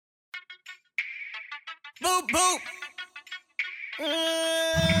Boop, boop.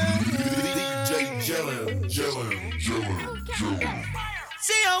 DJ Jellin.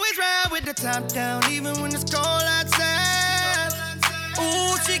 She always ride with the top down, even when it's cold outside.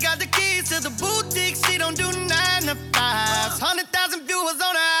 Ooh, she got the keys to the boutique. She don't do 9 to 5s. 100,000 viewers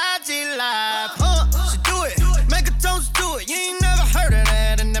on her IG live. She do it, make a toast to it. You ain't never heard of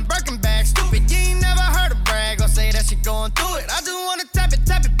that. And then Birkin bag, stupid. You ain't never heard her brag or say that she going through it. I just wanna tap it,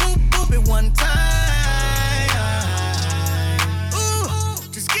 boop, boop it one time. Ooh,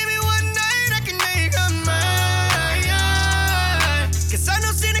 just give me one night, I can make her mine. Cause I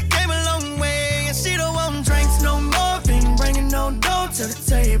know she done came a long way, and she don't want drinks no more. Ain't bringing no dough to the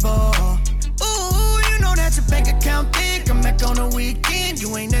table. Ooh, you know that your bank account big. Come back on the weekend,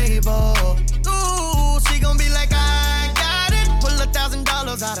 you ain't able. Ooh, she gon' be like, I got it. Pull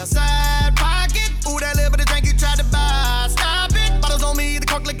 $1,000 out her side pocket. Ooh, that little bit of drink you tried to buy, stop it. Bottles on me, the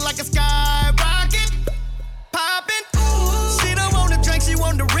cork look like a skyrocket. Poppin', ooh, she don't want the drink, she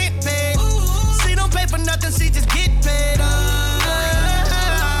want the rent paid. She don't pay for nothing, she just get paid.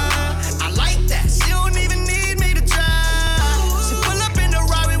 I like that, she don't even need me to try. She pull up in the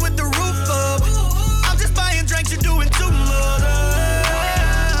Rari with the roof up. I'm just buying drinks, you doing too much.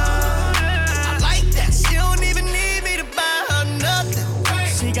 I like that, she don't even need me to buy her nothing.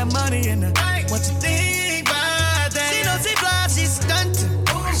 She got money in her, what you think about that? She know she fly, she stuntin'.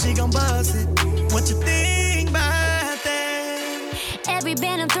 She gon' buzz it, what you think about that? Every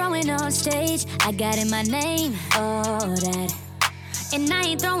band I'm throwing on stage, I got in my name, all that. And I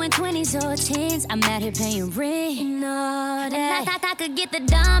ain't throwing 20s or 10s, I'm out here paying rent and all that. I could get the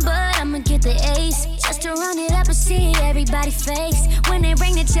dime, but I'ma get the ace, just to run it up and see everybody face. When they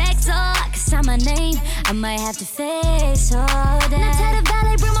bring the checks, oh, I can sign my name, I might have to face all that. Now tell the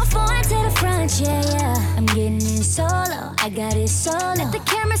valet, bring my phone to the front, yeah. I'm getting in solo, I got it solo. Let the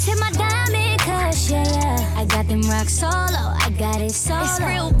cameras hit my diamond cush, yeah. I got them rock solo, I got it solo. It's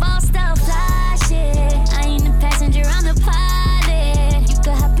real boss style fly shit, I ain't the passenger, I'm the pilot. You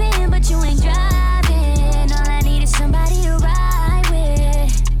could hop in, but you ain't driving. All I need is somebody to ride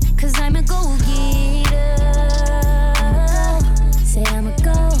with, cause I'm a go-getter. Say I'm a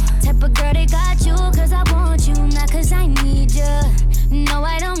go type of girl, they got you cause I want you, not cause I need ya. No,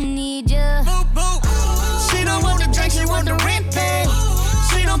 I don't need ya. Boop, boop. She don't want the drink, she want the rent paid.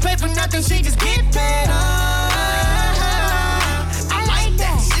 She don't pay for nothing, she just get paid. I like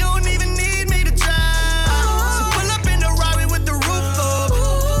that, she don't even need me to try. She pull up in the Rari with the roof up.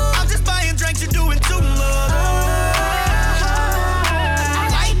 I'm just buying drinks, you doing too much. I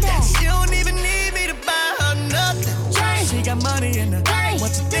like that, she don't even need me to buy her nothing. She got money in her,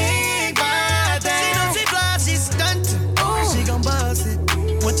 what you think about that? She know she fly, she stuntin'. She gon' buzz it,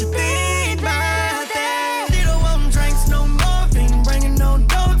 what you think about that? She don't want drinks no more, ain't bringing no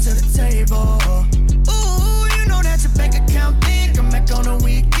dough to the table. Ooh, you know that your bank account big. Come back on the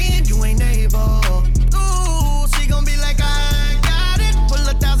weekend, you ain't able. Ooh, she gon' be like, I got it. Pull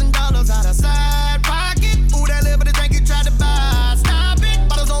 $1,000 out her side pocket. Ooh, that little bit of drink you tried to buy, stop it.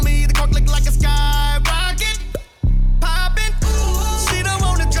 Bottles on me, the cork look like a skyrocket. Poppin', she don't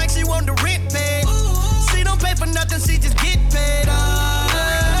want the drink, she want the rent paid. She don't pay for nothing, she just get paid. I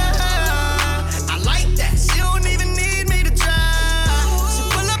like that, she don't even need me to try. She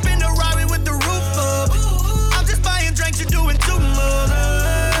pull up in the Rari with the roof up. I'm just buying drinks, you doing too much.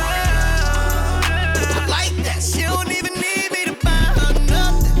 I like that, she don't even need me to buy her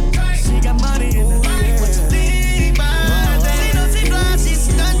nothing. She got money in her, what you think about that? She know she fly, she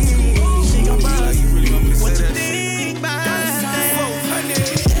stuntin'. She gon' buzz it, what you think about that?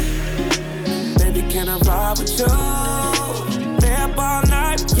 Baby, can I ride with you? Stay up all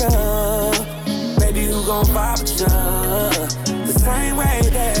night with you. Baby, who gon' vibe with you? The same way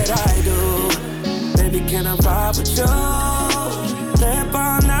that I do. Baby, can I ride with you? Stay up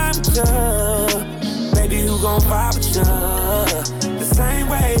all night with you. Baby, who gon' vibe with you? The same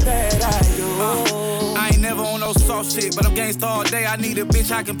way that I do. I ain't never on no soft shit, but I'm gangsta all day. I need a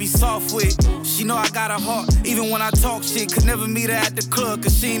bitch I can be soft with. She know I got a heart, even when I talk shit. Could never meet her at the club,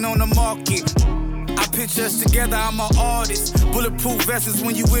 cause she ain't on the market. I picture us together, I'm an artist. Bulletproof vests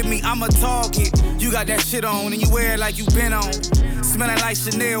when you with me, I'm a target. You got that shit on and you wear it like you been on. Smelling like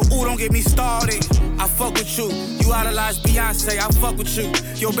Chanel, ooh, don't get me started. I fuck with you, you idolize Beyonce, I fuck with you.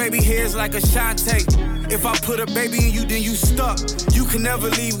 Your baby hair's like Ashanti. If I put a baby in you, then you stuck. You can never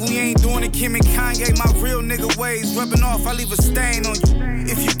leave, we ain't doing it Kim and Kanye. My real nigga ways rubbing off, I leave a stain on you.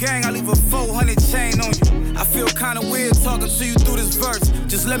 If you gang, I leave a 400 chain on you. I feel kinda weird talking to you through this verse.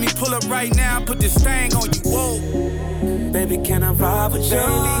 Just let me pull up right now and put this thing on you, whoa. Baby, can I ride with you?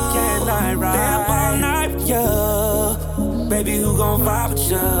 Baby, can I ride? Stay up all night with you. Baby, who gon' vibe with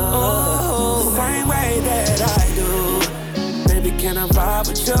you? The same way that I vibe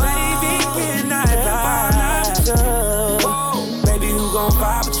with you? Baby, can I vibe with you? Baby, who gon'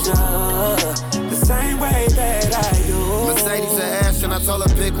 vibe with you? The same way that I do. Mercedes or Ashton, I told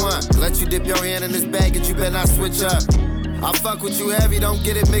her pick one. Let you dip your hand in this bag and you better not switch up. I fuck with you heavy, don't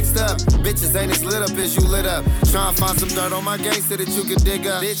get it mixed up. Bitches ain't as lit up as you lit up. Tryna find some dirt on my gangster that you can dig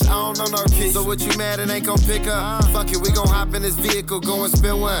up. Bitch, I don't know no kids, so what you mad and ain't gon' pick up? Fuck it, we gon' hop in this vehicle, go and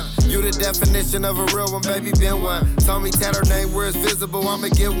spin one. You the definition of a real one, baby, been one. Told me tat her name where it's visible, I'ma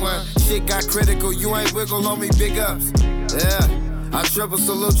get one. Shit got critical, you ain't wiggle on me, big ups. Yeah. I triple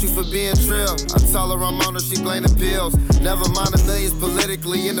salute you for being trill. I tell her I'm on her, she blame the pills. Never mind the millions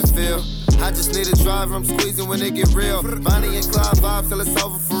politically in the field. I just need a driver, I'm squeezing when it get real. Bonnie and Clyde vibe till it's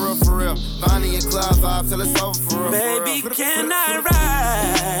over for real, for real. Bonnie and Clyde vibe till it's over for real, baby, for real. can I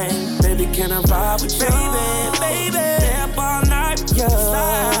ride? Baby, can I vibe with you? Baby, stay up all night with you.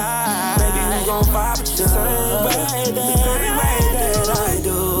 Baby, we gon' vibe with you. The same way that I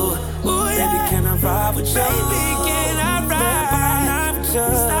do. Baby, can I vibe with you? Baby, can I ride?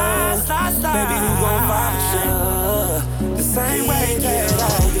 Baby, we gon' vibe with you. The same way that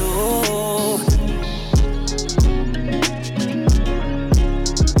I do.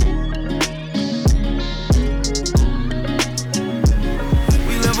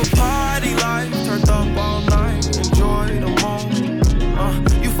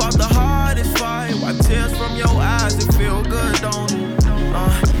 Tears from your eyes, it feel good, don't it?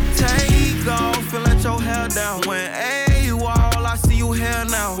 Take off and let your hair down. When AWOL, I see you here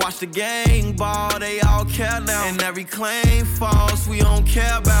now. Watch the gang ball, they all care now. And every claim false, we don't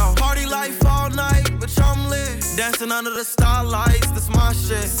care about. Party life all night, but I'm lit. Dancing under the starlights, that's my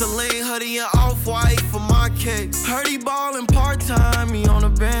shit. Celine hoodie and off-white for my kick. Hurdy ballin' part-time, me on the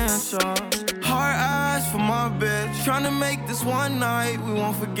bench, Hard eyes for my bitch. Tryna make this one night we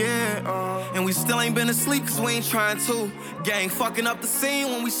won't forget. And we still ain't been asleep cause we ain't trying to. Gang fucking up the scene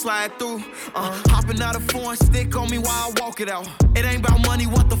when we slide through. Hopping out a foreign stick on me while I walk it out. It ain't about money,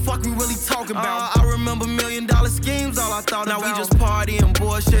 what the fuck we really talking about? I remember $1 million schemes, all I thought now about. Now we just party and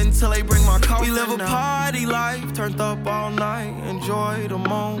bullshit until they bring my car. We live a party life, turned up all night, enjoy the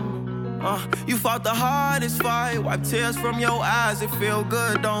moment. You fought the hardest fight, wipe tears from your eyes, it feel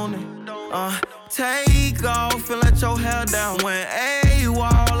good, don't it? Take off and let your hair down. When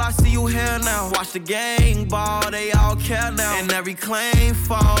AWOL, I see you here now. Watch the gang ball, they all care now. And every claim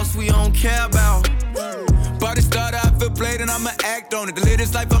false, we don't care about. Party started, I feel played and I'ma act on it. The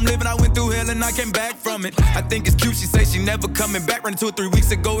latest life I'm living, I went through hell and I came back from it. I think it's cute, she say she never coming back. Ran 2 or 3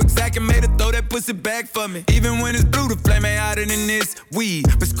 weeks ago, exact and made her throw that pussy back for me. Even when it's blue, the flame ain't hotter than this weed.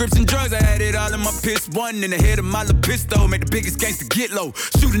 Prescription drugs, I had it all in my piss. One in the head of my little pistol, make the biggest gangster get low.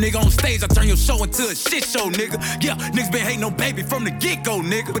 Shoot a nigga on stage, I turn your show into a shit show, nigga. Yeah, niggas been hating on baby from the get-go,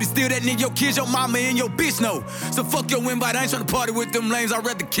 nigga. But it's still that nigga, your kids, your mama, and your bitch know. So fuck your invite, I ain't tryna party with them lames. I'd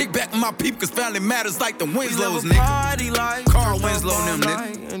rather kick back with my peep, cause family matters like the Winslow's, nigga. Carl Winslow and them,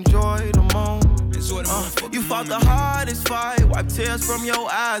 nigga. Enjoy the moment. You fought the hardest fight, wipe tears from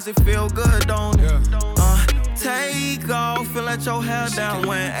your eyes, it feel good, don't it? Take off and let your hair down.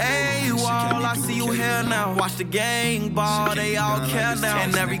 When AWOL, I see you here now. Watch the gang ball, they all care now.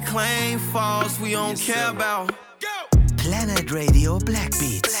 And every claim false, we don't care about. Planet Radio Black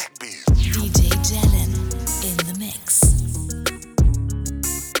Beats. DJ Jellin in the mix.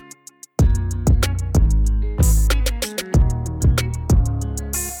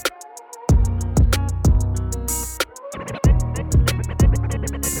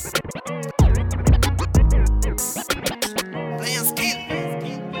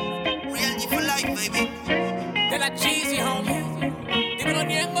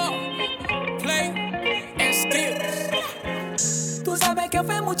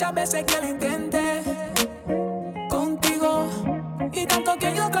 Muchas veces que lo intenté contigo y tanto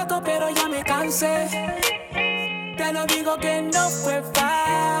que yo trato pero ya me cansé. Te lo digo que no fue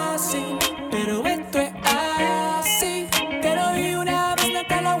fácil, pero esto es así. Te lo di una vez, no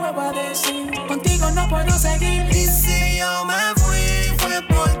te lo vuelvo a decir. Contigo no puedo seguir. Y si yo me fui fue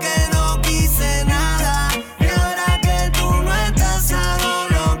porque no quise nada. Y ahora que tú no estás hago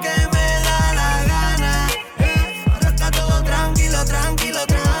lo que me da la gana. Ahora está todo tranquilo, tranquilo.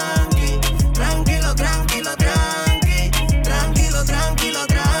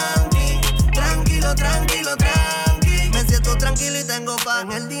 Y tengo paz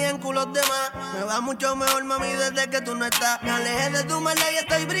en el día en culos de más. Me va mucho mejor, mami, desde que tú no estás. Me alejé de tu maldad y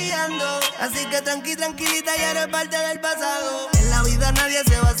estoy brillando. Así que tranquilita, ya eres parte del pasado. En la vida nadie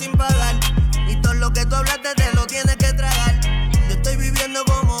se va sin pagar. Y todo lo que tú hablaste te lo tienes que tragar. Yo estoy viviendo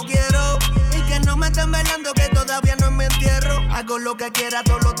como quiero. Y que no me estén velando, que todavía no es mi entierro. Hago lo que quiera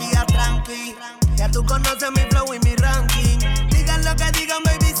todos los días tranqui. Ya tú conoces mi flow y mi ranking. Dígale lo que digan,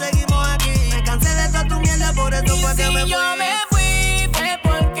 baby, seguimos aquí. Me cansé de toda tu mierda, por eso fue que me fui. Yo me fui, fue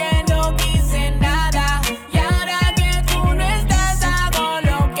porque no quise nada. Y ahora que tú no estás, hago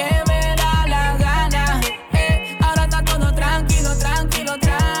lo que me da la gana. Ahora está todo tranquilo, tranquilo,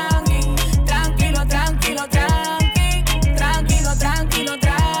 tranqui. Tranquilo, tranquilo, tranqui. Tranquilo, tranquilo,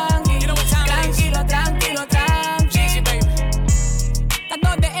 tranqui. Tranquilo, tranquilo, tranqui.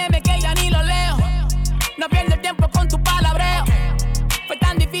 Tantos DM que ya ni lo leo. No pierdo el tiempo con tu palabreo. Fue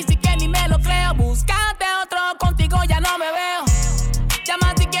tan difícil que ni me lo creo. Búscate otro, contigo ya no me veo.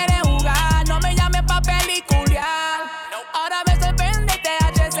 Llama si quieres jugar, no me llames pa' peliculear. Ahora me sorprende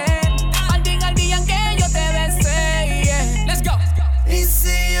THC. Al día en que yo te besé, yeah. Let's go. Y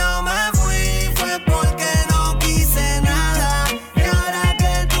si yo me fui, fue porque no quise nada. Y ahora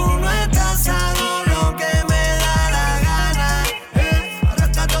que tú no estás, hago lo que me da la gana. Ahora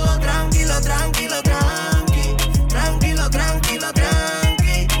está todo tranquilo, tranquilo, tranqui. Tranquilo, tranquilo,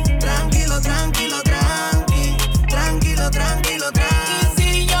 tranqui. Tranquilo, tranquilo, tranqui. Tranquilo, tranquilo, tranqui. Y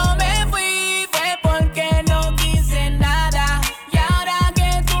si yo me fui, fue porque no quise nada. Y ahora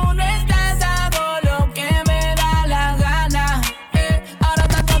que tú no estás, hago lo que me da la gana. Ahora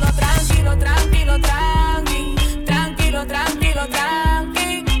está todo tranquilo, tranquilo, tranqui. Tranquilo, tranquilo,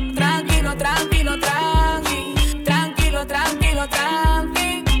 tranqui. Tranquilo, tranquilo, tranqui. Tranquilo, tranquilo,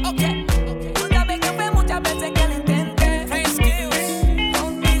 tranqui. Okay. Tú sabes que fue muchas veces que lo intenté.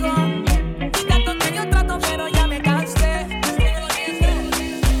 Contigo. Y tanto que yo trato, pero ya me cansé.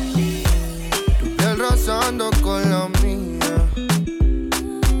 Tu piel rozando con la mía.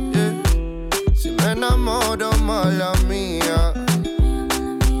 Yeah. Si me enamoro, mala mía.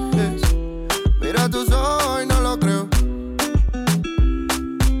 Yeah. Mira tus ojos y no lo creo.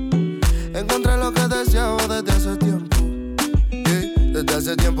 Encontré lo que deseaba desde hace tiempo. Yeah. Desde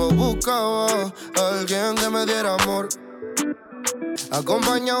hace tiempo buscaba a alguien que me diera amor.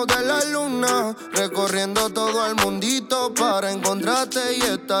 Acompañado de la luna, recorriendo todo el mundito para encontrarte y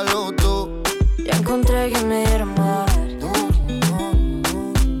estarlo tú. Ya encontré que me diera amor.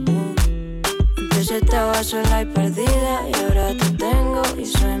 Antes estaba sola y perdida y ahora te tengo y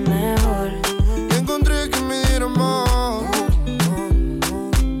soy mejor. Ya encontré que me diera amor.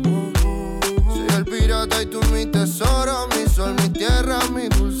 Soy el pirata y tú mi tesoro, mi sol, mi tierra, mi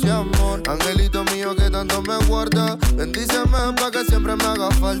dulce amor. Angelito mío que tanto me guarda, bendíceme pa' que siempre me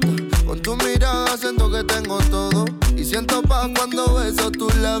haga falta. Con tu mirada siento que tengo todo y siento paz cuando beso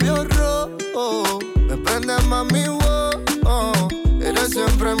tus labios rojos. Me prende mami, wow, eres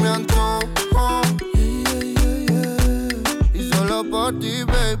siempre mi antojo. Y solo por ti,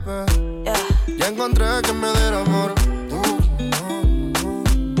 baby, ya encontré que me diera amor.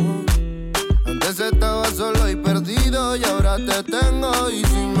 Antes estaba solo y perdido y ahora te tengo y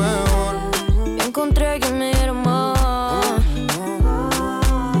soy mejor. Ya encontré que me diera amor.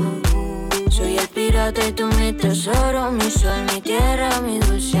 Soy el pirata y tú mi tesoro, mi sol, mi tierra, mi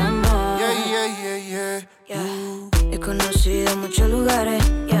dulce amor. He conocido muchos lugares,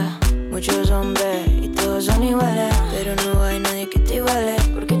 muchos hombres y todos son iguales, pero no hay nadie que te iguale,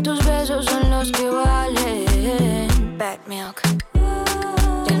 porque tus besos son los que valen. Bad milk.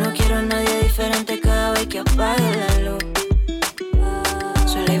 Ya no quiero a nadie diferente cada vez que apague la luz.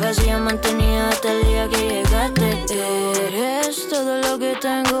 Sola y vacía mantenida hasta el día que llegaste. Eres todo lo que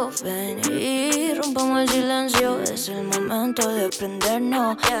tengo, ven y rompamos el silencio. Es el momento de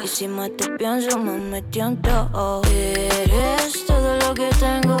prendernos. Y si más te pienso, más me tiento. Eres todo lo que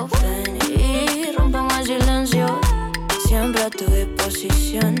tengo, ven y rompamos el silencio. Siempre a tu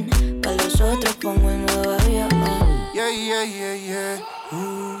disposición, para los otros pongo el nuevo avión.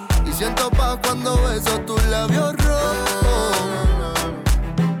 Y siento paz cuando beso tus labios rojos.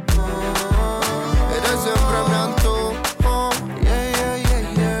 Eres siempre mi antojo.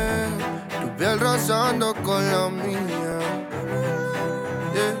 Tu piel rozando con la mía.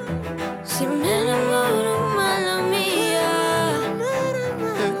 Si me enamoro, mala mía.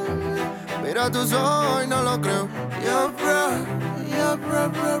 Mira tus ojos y no lo creo.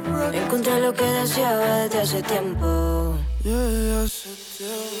 Encontré lo que deseaba desde hace tiempo.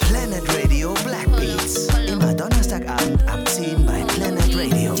 Planet Radio Black Beats. Immer Donnerstagabend ab 10 bei Planet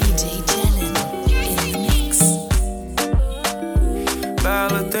Radio. DJ Jellin in the mix.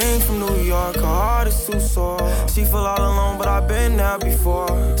 Bad little thing from New York, her heart is too sore. She feel all alone, but I've been there before.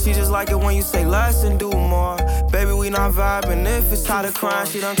 She just like it when you say less and do more. Baby, we not vibing. If it's tired of crying,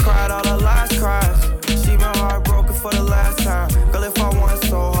 she done cried all her last cries. She been heartbroken for the last time. Girl, if I want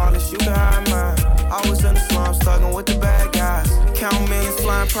so hard, you can have mine. I was in the slums, thugging with the bad guys. count millions,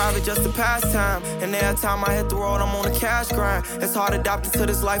 flying private just to pass time. And every time I hit the road, I'm on a cash grind. It's hard adapting to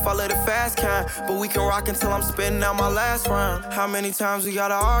this life, I live it fast kind. But we can rock until I'm spitting out my last rhyme. How many times we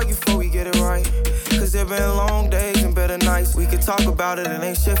gotta argue before we get it right? Cause there been long days and better nights. We could talk about it, it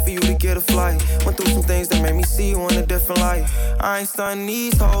ain't shit for you to get a flight. Went through some things that made me see you in a different light. I ain't stunning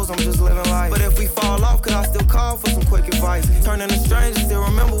these hoes, I'm just living life. But if we fall off, could I still call for some quick advice? Turning to strangers, still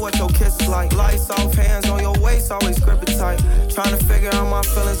remember what your kiss is like. Lights off, hands on your waist, always grip it tight. Trying to figure out my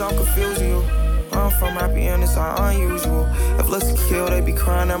feelings, I'm confusing you. I'm from happy endings, are unusual. If looks could kill, they be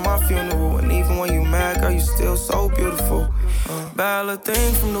crying at my funeral. And even when you mad, girl, you still so beautiful. Bad little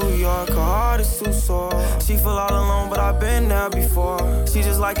thing from New York, her heart is too sore. She feel all alone, but I've been there before. She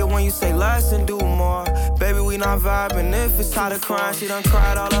just like it when you say less and do more. Baby, we not vibing, if it's tired of crying. She done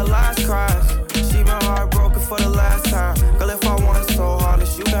cried all her last cries. She been heartbroken for the last time. Girl, if I want it so hard,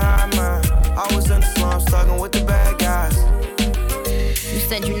 you can have mine. I was in the slums, thugging with the bad guys. You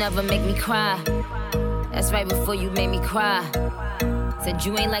said you never make me cry. That's right before you made me cry. Said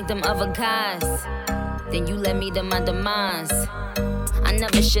you ain't like them other guys. Then you led me to my demise. I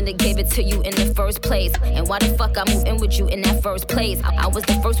never should've gave it to you in the first place. And why the fuck I moved in with you in that first place? I was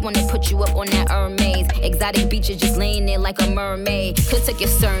the first one to put you up on that Hermes. Exotic beaches just laying there like a mermaid. Could've took your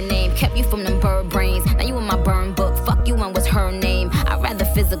surname, kept you from them bird brains. Now you in my burn book, fuck you and what's her name? I'd rather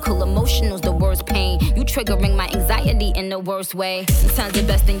physical, emotional's the worst pain. You triggering my anxiety in the worst way. Sometimes the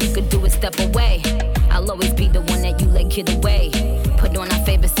best thing you could do is step away. I'll always be the one that you let get away. Put on our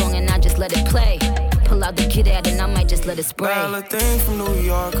favorite song and I just let it play. Pull out the kid out and I might just let it spray. Bad little thing from New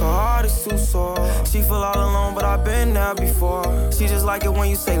York, her heart is too sore. She feel all alone, but I've been there before. She just like it when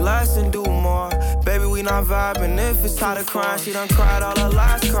you say less and do more. Baby, we not vibing, if it's tired of crying. She done cried all her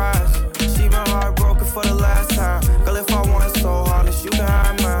last cries. She been heartbroken for the last time. Girl, if I want it so hard, you can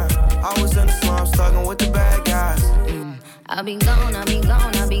have mine. I was in the slums, thugging with the bad guys. I'll be gone, I'll be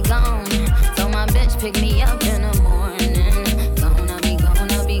gone, I'll be gone. So my bitch pick me up in the morning. Gone, I'll be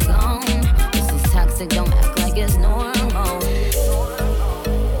gone, I'll be gone. This is toxic, don't act like it's normal.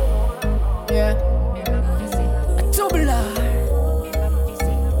 Yeah. A tubular.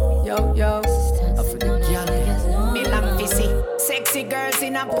 Yo. Me love fizzy. Sexy girls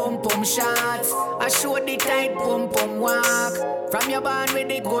in a pum pum shots. I show the tight pum pum walk. From your band with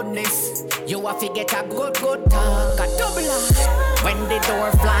the goodness, you have to get a good talk. A tubular. When the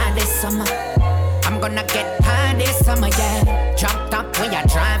door fly this summer, I'm gonna get high this summer, yeah. Drop top when I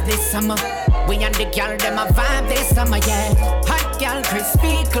drive this summer. We and the girl, them a vibe this summer, yeah. Hot girl,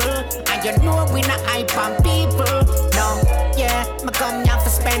 crispy cool. And you know we not hype on people, no, yeah. Me come here for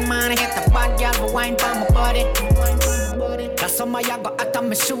spend money, hit the bad girl for wine for my body. Last summer you got out of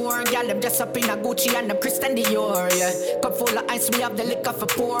my sure. Girl, them dress up in a Gucci and them Christian Dior, yeah. Cup full of ice, we have the liquor for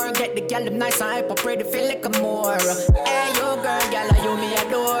pour. Get the girl, them nice and hype, pretty feel like a more. Hey, you girl, you me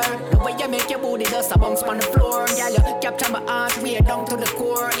adore. The way you make your booty just a bounce on the floor. Girl, you capture my heart, way down to the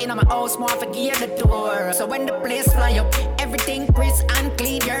core. In my house, more for gear the door. So when the place fly up, everything crisp and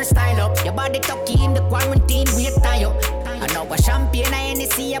clean, your style up. Your body tucky in the quarantine, we tie up. I know a champagne, I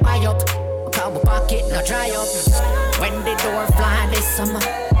ain't see you buy up. Our pocket no dry up. When the door fly this summer,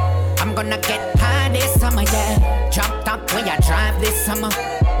 I'm gonna get high this summer, yeah. Drop top when I drive this summer.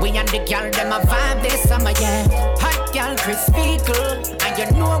 We and the girl, them a vibe this summer, yeah. Hot girl, crispy cool. And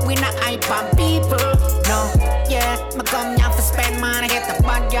you know we not hype on people, no, yeah. Me come here for spend money, get the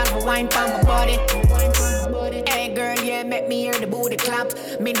bad girl for wine for my body. Hey girl, yeah, make me hear the booty clap.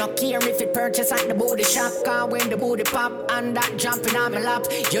 Me no care if it purchase at the booty shop. Cause when the booty pop and that jumping on my lap,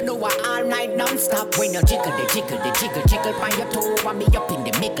 you know I all night non-stop. When you jiggle on your toe, and me up in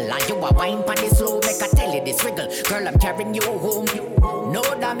the middle. And you a wine pan the slow, make I tell you this wriggle. Girl, I'm carrying you home, no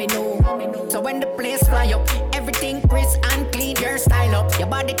domino. So when the place fly up, everything crisp and clean, your style up. Your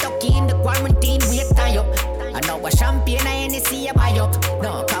body tucky in the quarantine, we tie up. I know a champagne, I ain't see you buy up.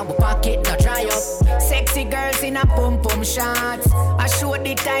 No, cause pocket no dry up. Sexy girls in a pum pum shots. I show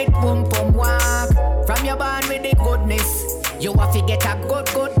the tight pum pum walk. From your band with the goodness, you have to get a good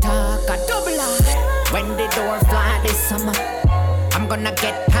talk. A double R. When the door fly this summer, I'm gonna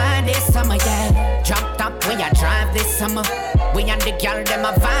get high this summer, yeah. Drop top when I drive this summer. We and the girl, them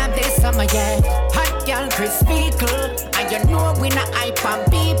a vibe this summer, yeah. Hot girl, crispy cool. And you know we not hype on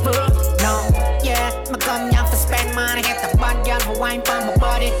people, no, yeah. Me come here for spend money, get the bad girl for wine for my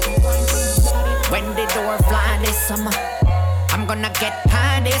body. When the door fly this summer, I'm gonna get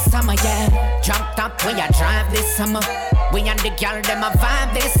high this summer, yeah. Drop top when I drive this summer. We and the girl, them a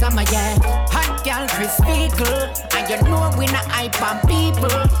vibe this summer, yeah. Hot girl, crispy cool. And you know we not hype on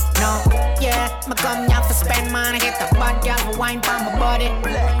people, no, yeah. Me come here for spend money, hit the bad girl for wine for my body.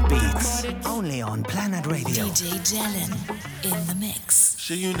 Black Beats, only on Planet Radio. DJ Jellin in the mix.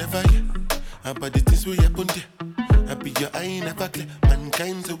 Sure you never hear about the things we happen there. I be your eye never clear,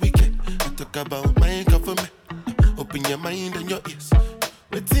 mankind's a wicked. I talk about my government. Open your mind and your ears.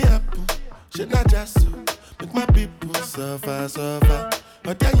 What's the apple? Should not just so. Make my people suffer, suffer.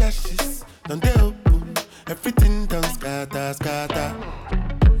 But their ashes, don't they open? Everything done scatter, scatter.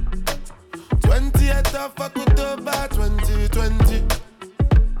 20th of October 2020.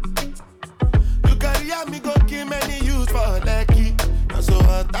 You carry me go kill many youths for lucky. Now so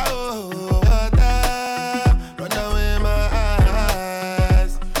hot, oh, hot. Run away my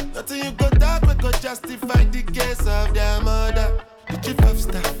eyes. Nothing you go talk, we go justify the case of their mother. The chief of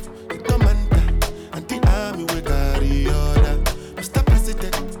staff, the commander, and the army will carry order. Mr.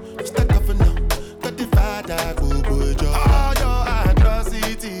 President, Mr. Governor, got the father, go boy job. All your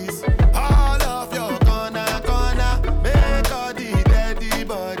atrocities, all of your corner, make all the dead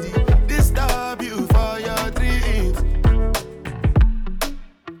body disturb you for your dreams.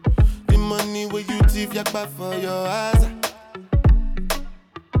 The money where you thief, you back for your ass.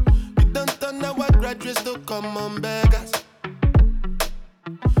 You don't turn our graduates to come on beggars.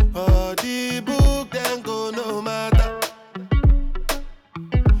 Oh, the book then go no matter.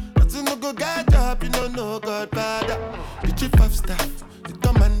 But you no go get job, you no Godfather. The chief of staff, the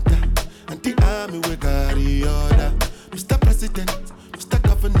commander, and the army will carry order. Mr. President, Mr.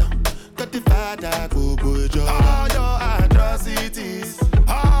 Governor, got the father, go boy job. All your atrocities,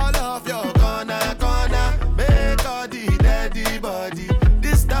 all of your corner, make all the dead body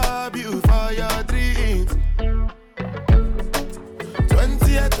disturb you for your dreams.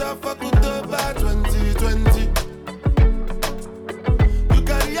 20th of October 2020. You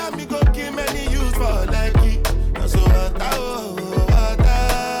carry me go kill many youths for lucky. Now so hot, oh, hot.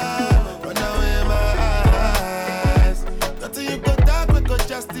 Run away my eyes. Nothing you go talk, we go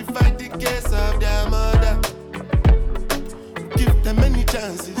justify the case of their mother. Give them many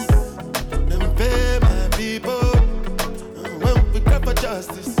chances. Them pay my people. And when we cry for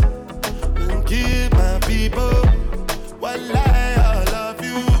justice, then keep my people. One lie, all of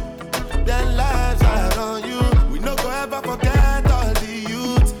you, their lives are on you. We no go ever forget all the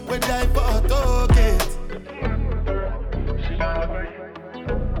youths we die for toget.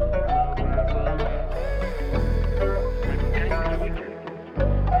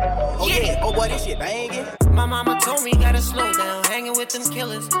 Oh yeah, oh boy, this shit banging. My mama told me gotta slow down, hanging with them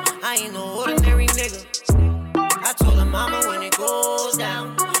killers. I ain't no ordinary nigga. I told her mama when it goes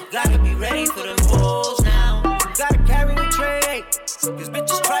down, gotta be ready for them hoes now. Gotta carry the tray, cause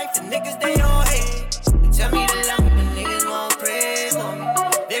bitches trite, the niggas they all hate. They tell me to love me, but niggas won't pray for me.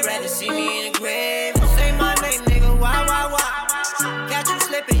 They rather see me in the grave. Don't say my name, nigga, why? Catch you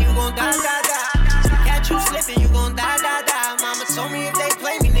slipping, you gon' die. Catch you slipping, you gon' die. Mama told me if they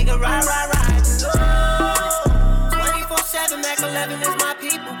play me, nigga, ride. 24/7, Mac 11 is my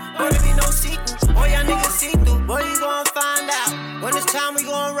people. Boy, there be no sequel. Boy, y'all niggas see through. Boy, you gon' find out. When it's time, we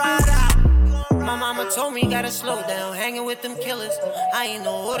gon' ride out. My mama told me gotta slow down, hanging with them killers. I ain't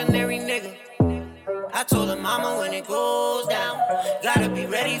no ordinary nigga. I told her mama when it goes down, gotta be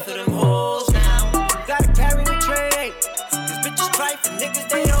ready for them hoes now. Gotta carry the tray, cause bitches trite, the niggas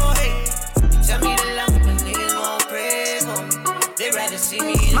they all hate. Tell me to love me, but niggas won't pray for me. They rather see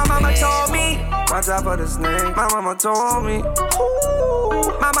me in the My mama told me, watch out for the snake. My mama told me,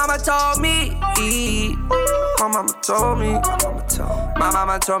 ooh. My mama told me, my mama told me, my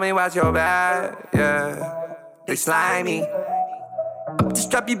mama told me, watch your back, yeah. They slimy. Up the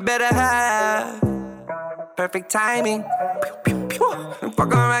strap you better have. Perfect timing. And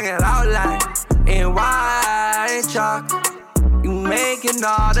fuck around and out like in white chalk. You making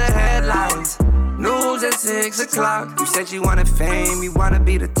all the headlines. News at 6 o'clock. You said you wanted fame, you wanna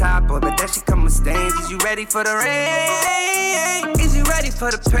be the top, but that shit come with stains. Is you ready for the rain? Is you ready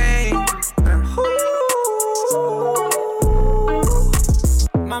for the pain?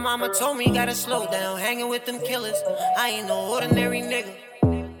 My mama told me gotta slow down, hanging with them killers. I ain't no ordinary nigga.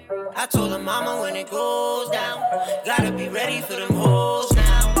 I told her mama when it goes down, gotta be ready for them hoes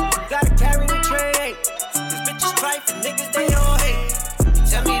now. Gotta carry the tray, cause bitches trite, the niggas they all hate.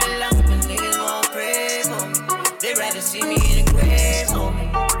 Tell me to love me, but niggas won't pray for me. They rather see me in the grave for me.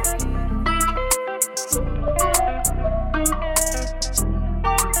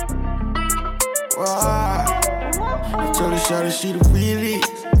 Wow. I told her shawty she the realest.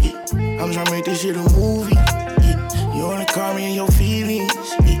 I'm tryna make this shit a movie. You only call me in your feelings.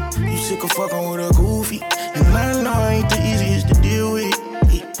 You sick of fucking with a goofy. And I know I ain't the easiest to deal with.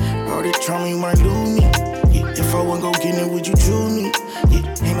 All that trauma you might lose me. If I wasn't gon' get it, would you choose me?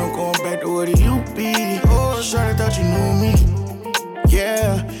 Ain't no going back to what it used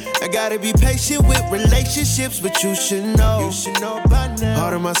gotta be patient with relationships, but you should know. You should know by now.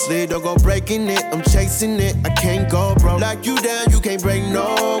 Heart on my sleeve, don't go breaking it. I'm chasing it, I can't go broke. Lock you down, you can't break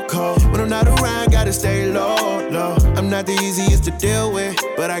no code. When I'm not around, gotta stay low, low. I'm not the easiest to deal with,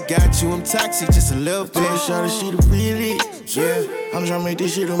 but I got you, I'm toxic just a little bit. Shawty, she the realest. Yeah, I'm tryna make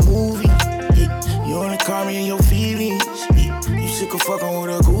this shit a movie. Yeah, you only call me in your feelings. Yeah, you sick of fucking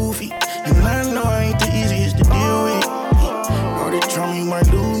with a goofy. And I know I ain't the easiest to deal with. All that trauma, you might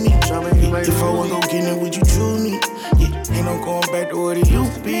lose me. If I wasn't gon' get it, would you choose me? Yeah, ain't no going back to what it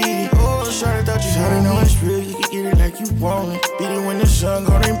used to be. Oh, shawty, thought you shawty know it's real. You could get it like you want it. Beat it when the sun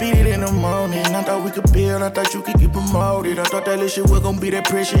go, then beat it in the morning. I thought we could build, I thought you could get promoted. I thought that little shit was gon' be that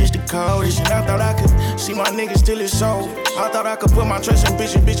precious, the coldest. And I thought I could see my niggas still his soul. I thought I could put my trust in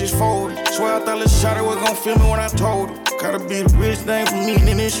bitches folded. Swear I thought little shawty was gon' feel me when I told her. Gotta be the rich thing for me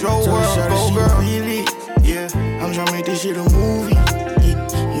in this show world. Go girl, really? Yeah, I'm tryna make this shit a movie.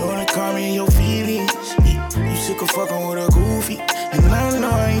 Yeah, you only call me in your feelings. Yeah, you sick of fucking with a goofy. And I know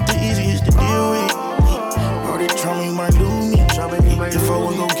I ain't the easiest to deal with. Yeah, all that trauma, you might lose me. If I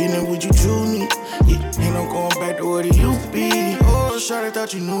wasn't gon' get it, would you choose me? Yeah, ain't no going back to what it used to be. Oh, shawty,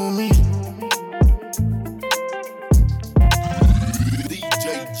 thought you knew me.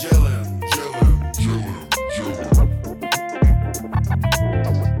 DJ Jellin.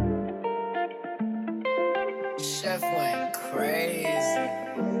 Chef went crazy.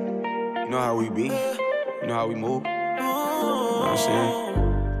 You know how we be. You know how we move. You know what I'm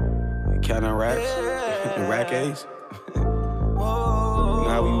saying? We counting racks. The rack A's. You know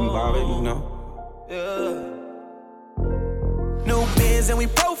how we vibing, you know? New Benz and we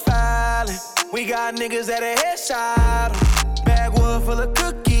profiling. We got niggas at a headshot. Backwood full of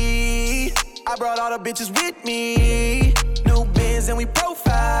cookie. I brought all the bitches with me. New Benz and we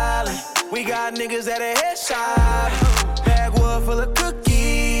profiling. We got niggas at a headshot. Backwood full of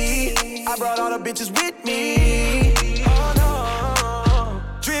cookie. I brought all the bitches with me. Oh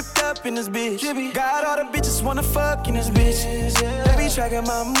no. Dripped up in this bitch. Got all the bitches wanna fuck in this bitch. They be tracking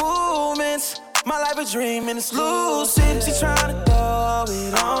my movements. My life a dream and it's lucid. She tryna throw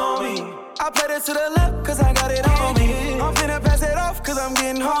it on me. I played it to the left cause I got it on me. I'm finna pass it off cause I'm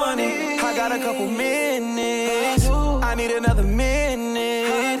getting horny. I got a couple minutes. I need another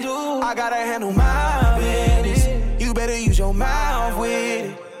minute. I gotta handle my business. You better use your mouth with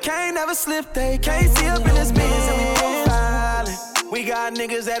it. Can't never slip, they can't see up in this Benz and we profiling. We got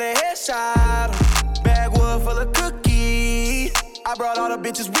niggas at a headshot. Backwood full of cookie. I brought all the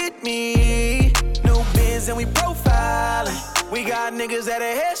bitches with me. New Benz and we profiling. We got niggas at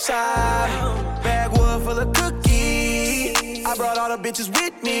a headshot. Backwood full of cookie. I brought all the bitches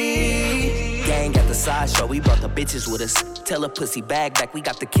with me. Gang at the sideshow, we brought the bitches with us. Tell a pussy bag back, we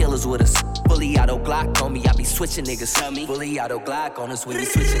got the killers with us. Fully auto Glock on me, I be switching niggas. Fully auto Glock on us, we be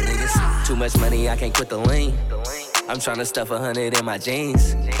switching niggas. Too much money, I can't quit the lean. I'm tryna stuff 100 in my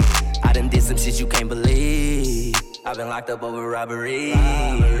jeans. I done did some shit you can't believe. I've been locked up over robbery.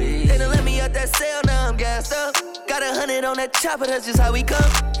 They done let me out that cell, now I'm gassed up. Got 100 on that chopper, that's just how we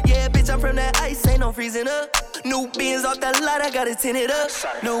come. Yeah, bitch, I'm from that ice, ain't no freezing up. New Benz off that lot, I got it tinted up.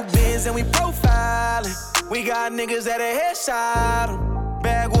 New Benz and we profiling. We got niggas at a headshot.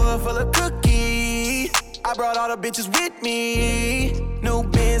 Backwood full of cookie. I brought all the bitches with me. New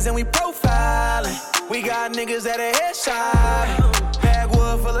Benz and we profiling. We got niggas at a headshot.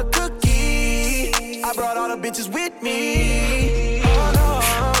 Backwood full of cookie. I brought all the bitches with me. Oh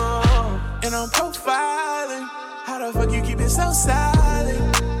no. And I'm profiling. How the fuck you keep it so silent?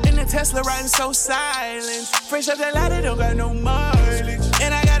 In the Tesla riding so silent. Fresh up that ladder, don't got no mileage.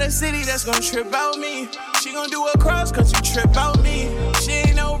 And I got a city that's gon' trip out me. She gon' do a cross cause you trip out me. She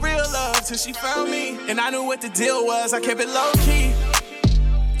ain't no real love till she found me. And I knew what the deal was, I kept it low key.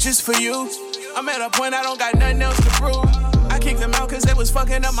 Just for you. I'm at a point I don't got nothing else to prove. I kicked them out cause they was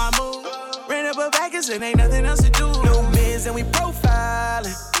fucking up my mood. Ran up a back and said ain't nothing else to do. New Benz and we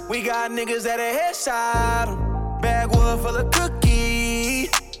profiling. We got niggas at a headshot. Backwood full of cookie.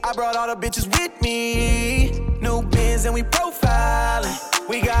 I brought all the bitches with me. New Benz and we profiling.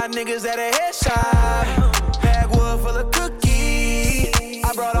 We got niggas at a headshot. Backwood full of cookie.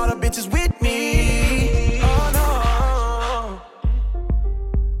 I brought all the bitches with me. Oh no.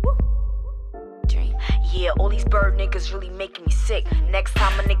 Yeah, all these bird niggas really making me sick. Next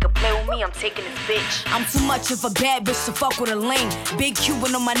time a nigga play with me, I'm taking this bitch. I'm too much of a bad bitch to fuck with a lame. Big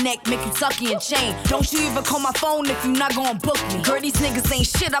Cuban on my neck, make you tucky and chain. Don't you even call my phone if you not gonna book me. Girl, these niggas ain't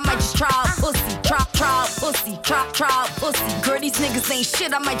shit, I might just try out pussy. Try pussy, try pussy. Girl, these niggas ain't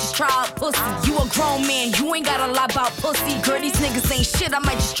shit, I might just try out pussy. You a grown man, you ain't gotta lie about pussy. Girl, these niggas ain't shit, I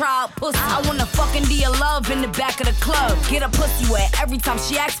might just try out pussy. I wanna fucking do your love in the back of the club. Get a pussy wet every time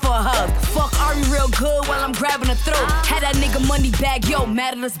she asks for a hug. Fuck Ari real good while I'm grabbing her throat. Had that nigga money bag, yo,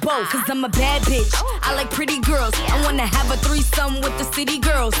 mad at us both. Cause I'm a bad bitch, I like pretty girls. I wanna have a threesome with the city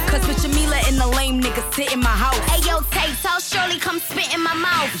girls. Cause picture me letting the lame nigga sit in my house. Hey yo, Tay, tell Shirley come spit in my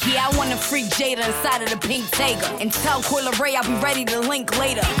mouth. Yeah, I wanna freak Jada inside of the pink Tiger. And tell Coyle Ray I'll be ready to link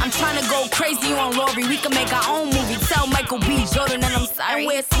later. I'm tryna go crazy on Lori, we can make our own movie. Tell Michael B. Jordan and I'm sorry.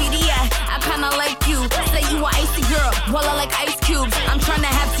 Where's Speedy at? I kinda like you. Say you an icy girl, well I like ice cubes. I'm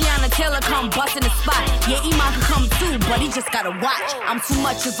tryna have Tiana Taylor come bust in the spot. Yeah, Iman can come too, but he just gotta watch. I'm too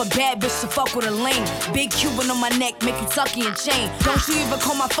much of a bad bitch to fuck with a lame. Big Cuban on my neck, make you tucky and chain. Don't you even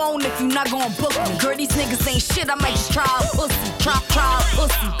call my phone if you not gonna book me. Girl, these niggas ain't shit, I might just try out pussy. Try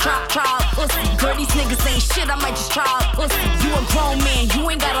pussy, try pussy. Girl, these niggas ain't shit, I might just try out pussy. You a grown man, you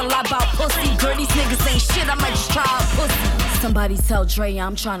ain't gotta lie about pussy. Girl, these niggas ain't shit, I might just try out pussy. Somebody tell Dre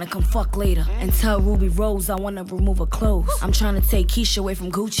I'm tryna come fuck later. And tell Ruby Rose I wanna remove her clothes. I'm tryna take Keisha away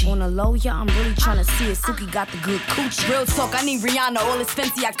from Gucci. On the low, yeah, I'm really tryna see if Suki got the good coochie. Real talk, I need Rihanna, all this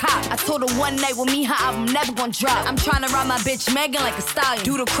fancy I cop. I told her one night with me, her album never gonna drop. I'm tryna ride my bitch Megan like a stallion.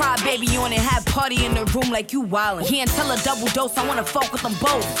 Do the cry baby on it, have party in the room like you wildin'. He and tell her double dose, I wanna fuck with them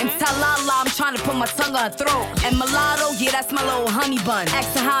both. And tell Lala I'm tryna put my tongue on her throat. And Mulatto, yeah, that's my little honey bun. Ask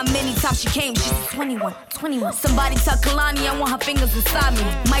her how many times she came, she said 21. Somebody tell Kalani I want her fingers inside me.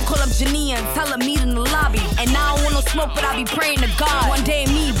 Might call up Jania and tell her meet in the lobby. And now I don't want no smoke, but I be praying to God. One day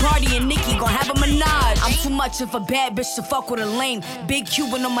me, Barty, and Nikki gon' have a menage. I'm too much of a bad bitch to fuck with a lame. Big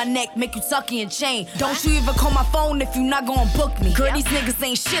Cuban on my neck, make you tucky and chain. Don't you even call my phone if you not gon' book me. Girl, these niggas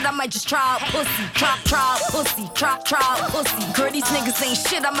ain't shit, I might just try out pussy. Try pussy, try pussy. Girl, these niggas ain't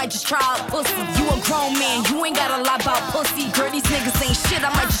shit, I might just try out pussy. You a grown man, you ain't gotta lie about pussy. Girl, these niggas ain't shit, I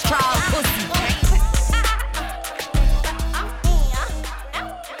might just try out pussy.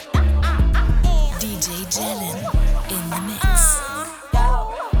 Jellin in the mix.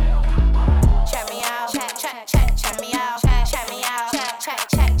 Check me out, check me out, check me out, check me out,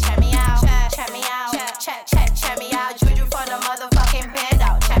 check me out, check me out. Juju for the motherfucking band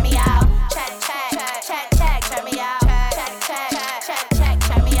out. Check me out, check me out, check me out,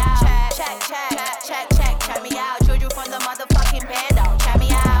 check me out. Juju for the motherfucking band out. Check me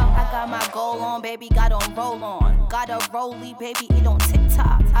out. I got my goal on, baby, got on roll on. Got a rollie, baby, it on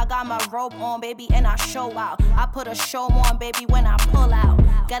TikTok. I got my robe on, baby, and I show out. I put a show on, baby, when I pull out.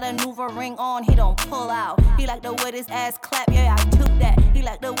 Got a new ring on, he don't pull out. He like the way his ass clap, yeah, I do that. He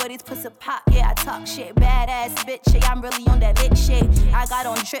like the way his pussy pop, yeah, I talk shit. Badass bitch, yeah, I'm really on that lit shit. I got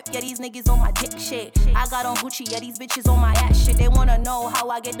on drip, yeah, these niggas on my dick shit. I got on Gucci, yeah, these bitches on my ass shit. They wanna know how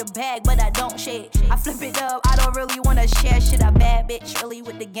I get the bag, but I don't shit. I flip it up, I don't really wanna share shit. I bad bitch, really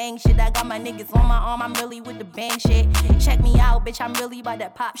with the gang shit. I got my niggas on my arm, I'm really with the bang shit. Check me out, bitch, I'm really about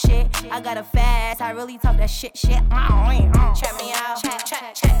that pop shit. I got a fast, I really talk that shit. Check me out, check me out,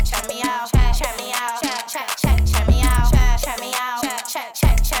 check me out, check me out, check me out,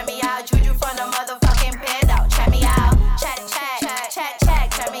 check me out. Juju from the motherfucking band out. Check me out, check me out,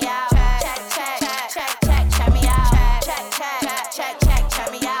 check me out,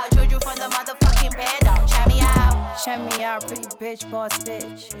 check me out. Juju from the motherfucking band out. Check me out. Check me out, pretty bitch, boss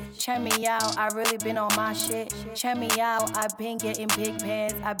bitch. Check me out, I really been on my shit. Check me out, I been getting big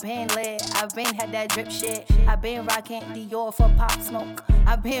pants. I been lit, I been had that drip shit. I been rocking Dior for Pop Smoke.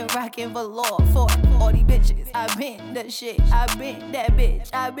 I been rocking velour for all these bitches. I been the shit, I been that bitch.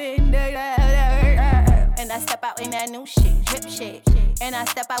 I been that. And I step out in that new shit, drip shit. And I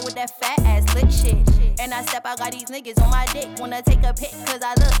step out with that fat ass lit shit. And I step out, got these niggas on my dick. Wanna take a pic, cause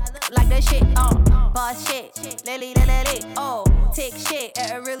I look like the shit. Boss shit, lily, oh, tick shit.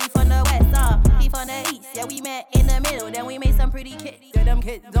 Really from the west, he from the east. Yeah, we met in the middle, then we made some pretty kids. Get them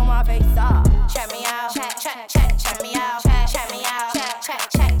kids on my face, Check me out, check me out, check me out, check me out,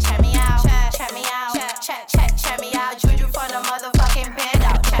 check me out, check me out. Juju from the motherfucking band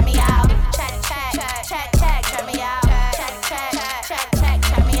out. Check me out, check me out,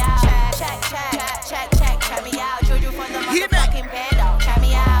 check me out, check me out. Juju from the motherfucking band out. Check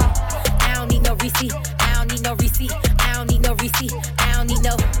me out. I don't need no receipt. I don't need no receipt. I don't need no receipt. I don't need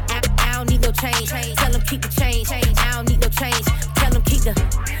no. I don't need no change. Tell them keep the change. I don't need no change. Tell them keep the.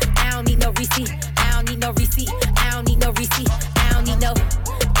 I don't need no receipt. I don't need no receipt. I don't need no receipt. I don't need no.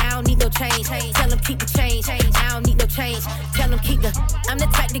 I I don't need no change. Tell them keep the change. I don't need no change. Tell them keep the. I'm the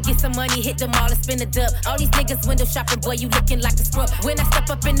type to get some money, hit the mall and spin a dub. All these niggas window shopping, boy, you looking like a scrub. When I step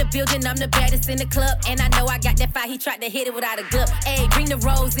up in the building, I'm the baddest in the club. And I know I got that fire, he tried to hit it without a glove. Ayy, bring the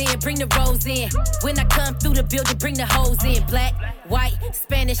rose in, bring the rose in. When I come through the building, bring the hoes in. Black, white,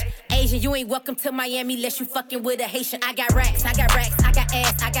 Spanish, Asian. You ain't welcome to Miami unless you fucking with a Haitian. I got racks, I got racks, I got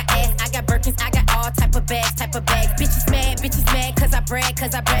ass, I got ass, I got Birkins, I got all type of bags. Bitches mad, cause I brag,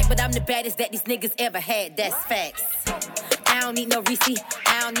 but I'm the baddest that these niggas ever had, that's facts. I don't need no receipt,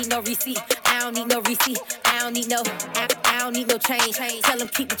 I don't need no receipt, I don't need no receipt, I don't need no change. Tell them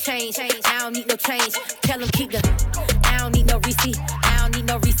keep the change, I don't need no change. Tell them keep the, I don't need no receipt, I don't need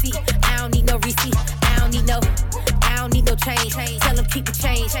no receipt, I don't need no receipt, I don't need no change. Tell them keep the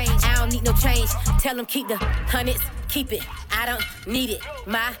change, I don't need no change. Tell them keep the hundreds, keep it, I don't need it.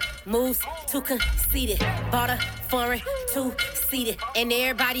 My moves too conceited, bought a foreign two-seated, and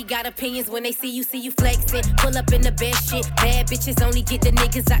everybody got opinions when they see you flexing. Pull up in the best shit, bad bitches only get the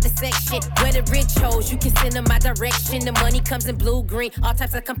niggas out the sex shit. Where the rich hoes, you can send them my direction. The money comes in blue, green, all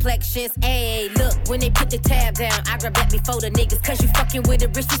types of complexions. Hey, look, when they put the tab down, I grab that before the niggas. Cause you fucking with the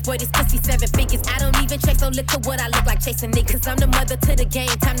richest boy, this pussy 7 figures. I don't even chase no liquor, what I look like chasing niggas. I'm the mother to the game,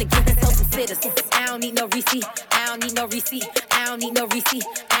 time to give this hoe some sitters. I don't need no receipt, I don't need no receipt, I don't need no receipt,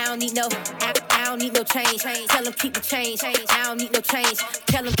 I don't need no change. Tell them keep the change, I don't need no change.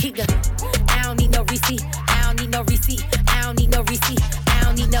 Tell them keep the, I don't need no receipt, I don't need no receipt, I don't need no receipt, I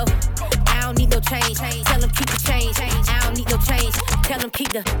don't need no change. Tell them keep the change, I don't need no change. Tell them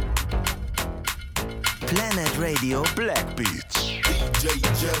keep the Planet Radio Black Beats. DJ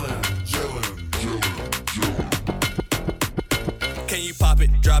Jellin. Can you pop it,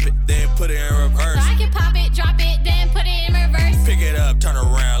 drop it, then put it in reverse? So I can pop it, drop it, then put it in reverse. Pick it up, turn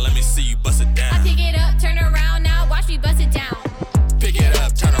around, let me see you bust it down. I pick it up, turn around, now watch me bust it down. Pick it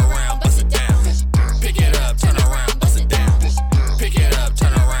up, turn around, bust it down. Pick it up, turn around, bust it down. Pick it up,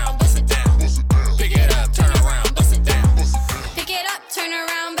 turn around, bust it down. Pick it up, turn around, bust it down. Pick it up, turn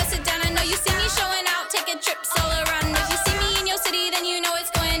around, bust it down. I know you see me showing out, taking trips all around. And if you see me in your city, then you know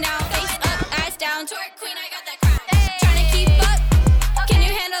it's going down. Face up, ass down, twerk queen, I got that crown. Tryna keep up, can you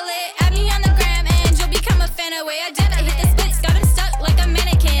handle it? Add me on the gram and you'll become a fan of way I did. I hit the splits, got him stuck like a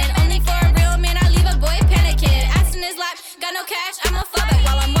mannequin. Only for a real man, I leave a boy panicking. Ass in his lap, got no cash, I'm a fallback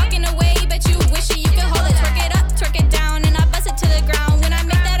while I'm walking away. Bet you wish it, you could hold it. Twerk it up, twerk it down, and I bust it to the ground. When I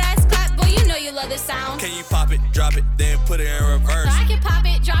make that ass clap, boy, you know you love the sound. Can you pop it, drop it, then put it in reverse? So I can pop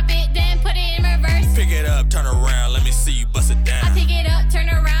it, drop it, then put it in reverse. Pick it up, turn around, let me see you bust it down. I pick it up, turn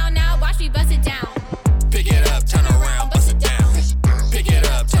around, now watch me bust it down. Pick it up, turn around, bust it down. Pick it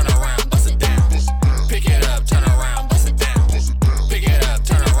up, turn around, bust it down. Pick it up, turn around, bust it down. Pick it up,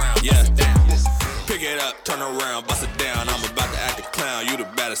 turn around, yeah. Pick it up, turn around, bust it down. I'm about to act a clown, you the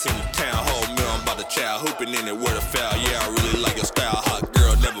baddest in the town. Whole meal, I'm about to chow, hooping in it with a foul. Yeah, I really like your style, hot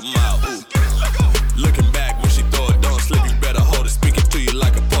girl, never mild. Ooh. Looking back when she throw it, don't slip, you better hold it. Speaking to you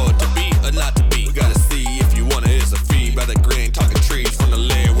like a poet, to be or not to be. We gotta see if you want it, it's a fee. By the green, talking trees from the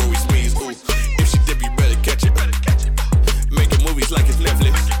land where we squeeze. Ooh, if she dip, you better catch it. Making movies like it's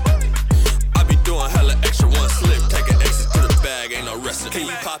Netflix. I be doing hella extra, one slip, take an exit to the bag, ain't no resting. Can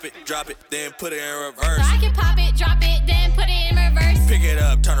you pop it, drop it, then put it in reverse? So I can pop it, drop it, then put it in reverse. Pick it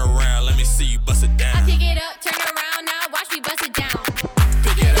up, turn around, let me see you bust it down. I pick it up, turn around, now watch me bust it down.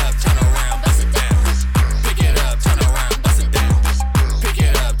 Pick it up, turn around, bust it down. Pick it up, turn around, bust it down. Pick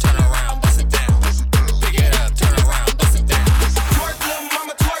it up, turn around, bust it down. Pick it up, turn around, bust it down. Twerk, little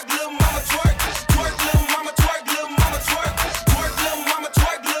mama, twerk, little mama, twerk. Twerk, little mama, twerk, little mama, twerk. Twerk, little mama,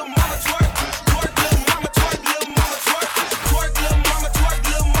 twerk, little mama, twerk. Twerk, little mama, twerk, little mama, twerk. Twerk, little mama, twerk,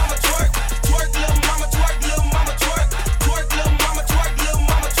 little mama, twerk. Twerk, little mama, twerk, little mama, twerk. Twerk, little mama, twerk, little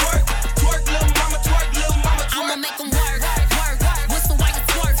mama, twerk. Twerk, little mama, twerk, little mama, twerk.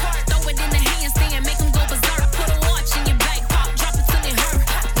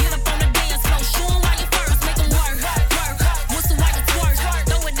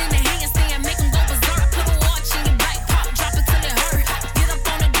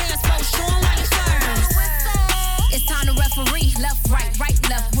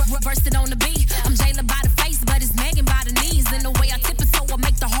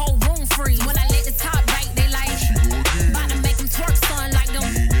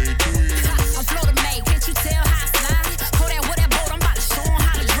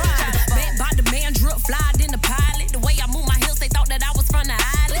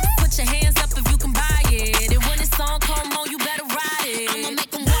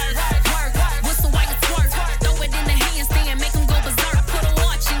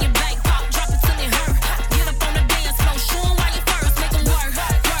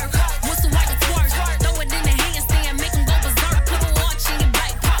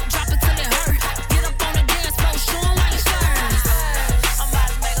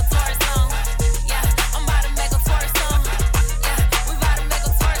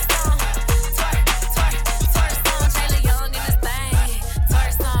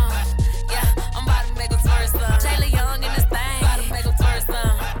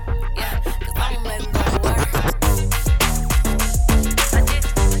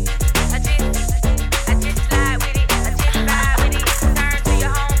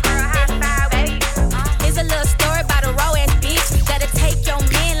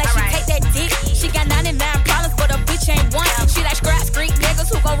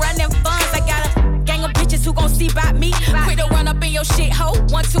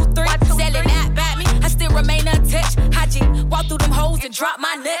 to drop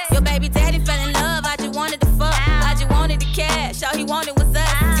my nuts. Your baby daddy fell in love, I just wanted to fuck. I just wanted the cash, all he wanted was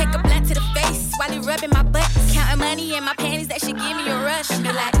us. Take a blunt to the face while he rubbing my butt. Counting money in my panties, that should give me a rush.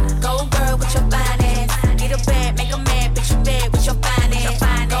 Be like, go girl with your finance. Get a bag, make a man, bitch you bad with your finance.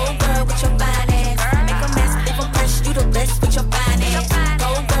 Go girl with your finance. Make a mess, leave a fresh, you the best with your finance. Go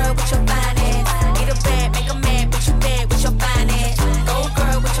girl with your finance. Get a bag, make a man, bitch you bad with your finance. Go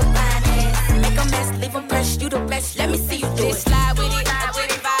girl with your finance. Make a mess, leave a fresh, you the best. Let me see you do it. Slide with it, vibe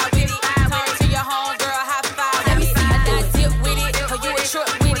with it. Turn to your home, girl, high five. Let me see you die dip with it, or you a trip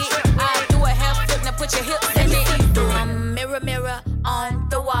with it. I do a half flip, now put your hips in it. Mirror, mirror on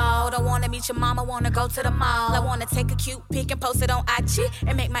the wall. Don't wanna meet your mama, wanna go to the mall. I wanna take a cute pic and post it on IG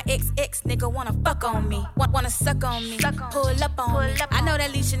and make my ex nigga wanna fuck on me. Wanna suck on me, pull up on me. I know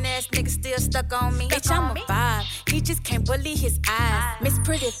that leeching ass nigga still stuck on me. Bitch, I'm a vibe. He just can't believe his eyes. Miss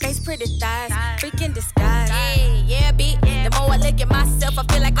pretty face, pretty thighs, freaking disguise. Yeah, bitch. The more I look at myself,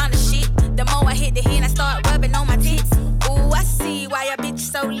 I feel like I'm the shit. The more I hit the hand, I start rubbing on my tits. Ooh, I see why your bitch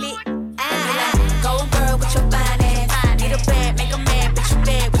so lit. Go girl with your finance. Get a bag, make a man, bitch you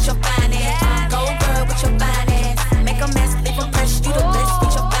bad with your finance. Go girl with your finance. Make a mess, leave a fresh, you the best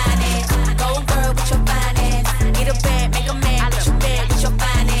with your finance. Go girl with your finance. Get a bag, make a man, bitch you bad with your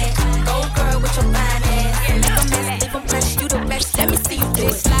finance. Go girl with your finance. Make a mess, leave a fresh, you the best. Let me see you do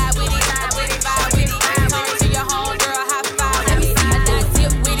it. Slide with it, vibe with it. Turn to your home, girl, high five. Let me see you die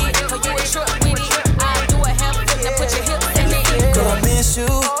dip with it, or you a trip with it. I do a half flip, now put your hips in it. Girl, I miss you.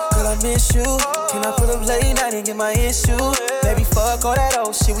 I miss you. Can I pull up late night and get my issue? Baby, fuck all that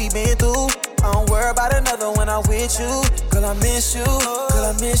old shit we been through. I don't worry about another when I'm with you. Girl, I miss you. Girl,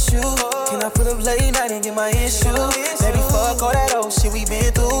 I miss you. Can I pull up late night and get my issue? Baby, fuck all that old shit we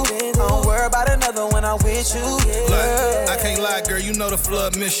been through. I don't worry about another when I'm with you. Look, I can't lie, girl, you know the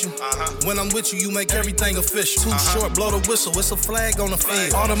flood miss you. When I'm with you, you make everything official. Too short, blow the whistle, it's a flag on the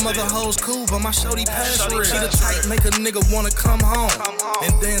field. All the mother hoes cool, but my shorty pass real. She the type make a nigga wanna come home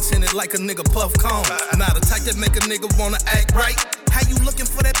and dance in it like a nigga puff cone. Now the type that make a nigga wanna act right. How you looking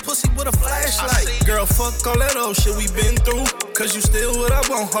for that pussy with a flashlight? Girl, fuck all that old shit we been through. Cause you still what I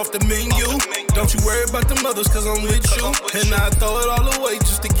want off the menu. Don't you worry about the mothers cause I'm with you. And I throw it all away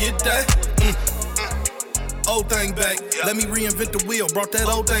just to get that. Old thing back, let me reinvent the wheel, brought that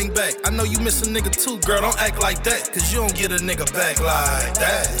old thing back. I know you miss a nigga too, girl, don't act like that. Cause you don't get a nigga back like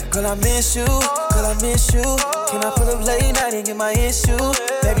that. Girl, I miss you, girl, I miss you. Can I pull up late night and get my issue?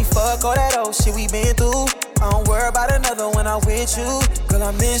 Baby, fuck all that old shit we been through. I don't worry about another when I'm with you. Girl,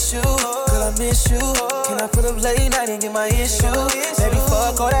 I miss you, girl, I miss you. Can I pull up late night and get my issue? Baby,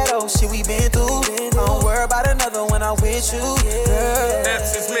 fuck all that old shit we been through. I don't worry about another when I'm with you, girl.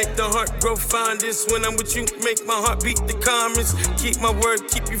 Absence make the heart grow fondest. When I'm with you, make my heart beat the calmest. Keep my word,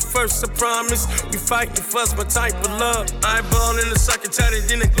 keep you first, I promise. We fight and fuss, my type of love. Eyeball in the socket, tighter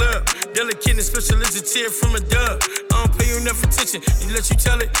than a glove. Delicate and special as a tear from a dove. I don't pay you enough attention, you let you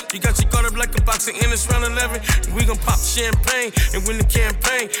tell it. You got your guard up like a box of Ennis round 11. We gon' pop champagne and win the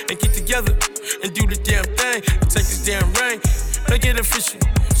campaign and get together and do the damn thing. Take this damn ring, make it official.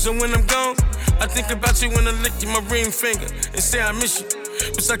 So when I'm gone, I think about you when I lick my ring finger and say I miss you.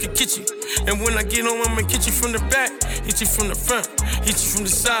 Wish I could get you. And when I get home, I'ma get you from the back, hit you from the front, hit you from the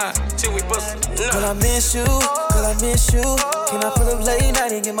side till we bust it. Girl, I miss you, girl, I miss you. Can I pull up late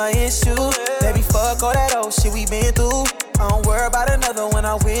night and get my issue? Baby, fuck all that old shit we been through. I don't worry about another when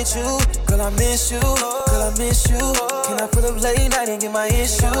I'm with you. Girl, I miss you, girl, I miss you. Can I pull up late night and get my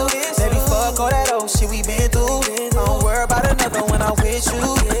issue? Baby, fuck all that old shit we been through. I don't worry about another when I'm with you,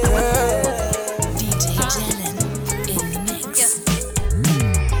 girl. DJ Jellin in the mix.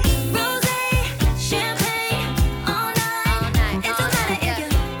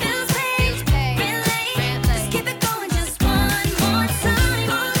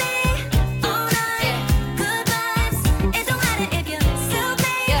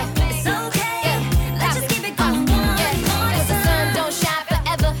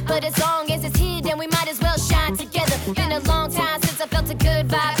 Been a long time since I felt a good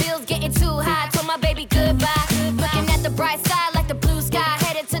vibe. Bills getting too high, told my baby goodbye. Looking at the bright side like the blue sky.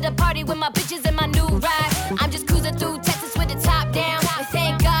 Headed to the party with my bitches in my new ride. I'm just cruising through Texas with the top down. And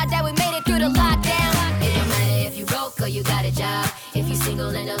thank God that we made it through the lockdown. It don't matter if you broke or you got a job. If you single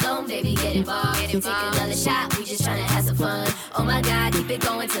and alone, baby, get involved. Take another shot, we just tryna have some fun. Oh my God, keep it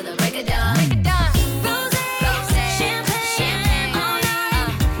going till the break of dawn.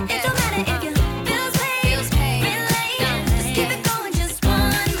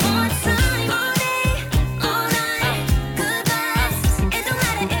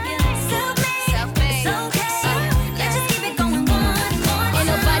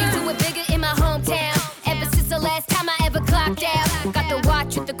 Got got the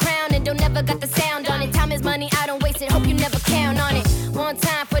watch with the crown and don't never got the sound on it. Time is money, I don't waste it, hope you never count on it. One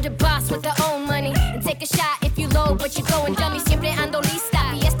time for the boss with their own money. And take a shot if you low, but you going dummy. Siempre ando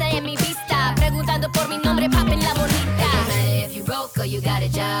lista, y esta es mi vista. Preguntando por mi nombre, poppin' la bonita. It don't matter if you broke or you got a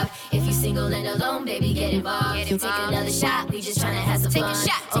job. If you single and alone, baby, get involved. Take another shot, we just tryna have some fun. Take a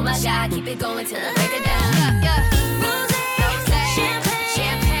shot, oh my God, keep it going till I break it down. Yeah.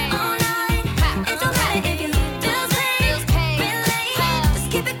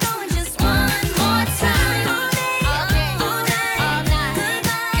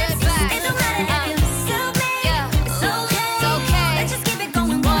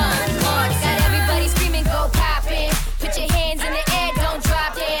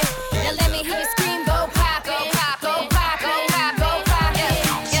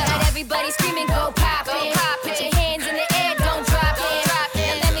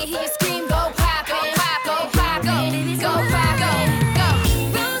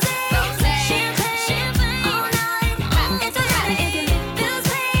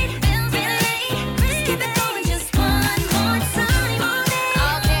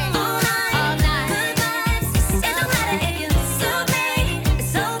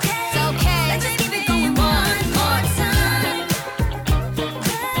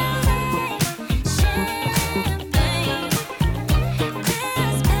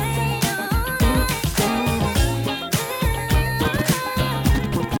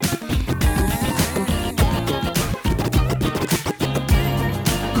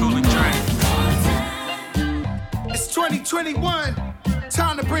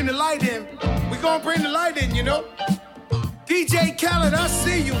 Time to bring the light in. We gon' bring the light in, you know. DJ Khaled, I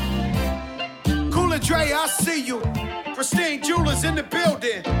see you. Cooler Dre, I see you. Pristine Jewelers in the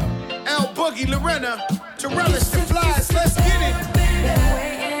building. L Boogie, Lorena, Torellis, the Flies. Let's get it. Been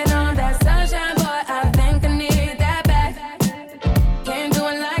waiting on that sunshine, boy. I think I need that back. Can't do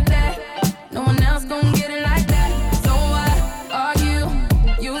it like that. No one else gon' get it like that. So I argue,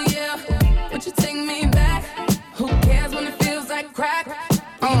 you yeah, but you take me back. Who cares when it feels like crack?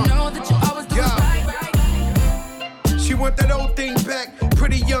 You know that you always do right. She want that old thing back.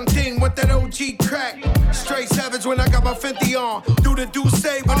 Pretty young thing, want that OG crack. Straight savage when I got my Fenty on. Do the Douce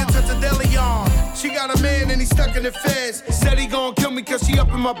when it touch a deli on. She got a man and he stuck in the feds. Said he gon' kill me cause she up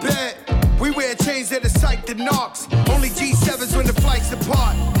in my bed. We wear chains that are psyched and knocks. Only G7s when the flights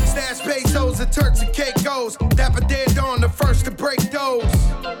depart. Stash pesos and Turks and Caicos. Dapper Dead Dawn, the first to break those.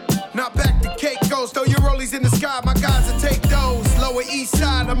 Not back to Caicos, throw your rollies in the sky, my guys will take those. Lower East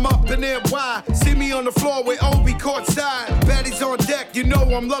Side, I'm up in NY. See me on the floor with Obi courtside. Baddies on deck, you know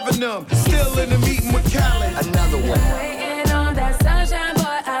I'm loving them. Still in the meeting with Khaled. Another one. Waiting on that sunshine,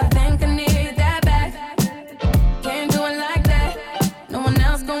 boy. I think I need that back. Can't do it like that. No one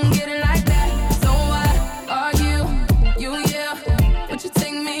else gon' get it like that. So I argue, you yeah, but you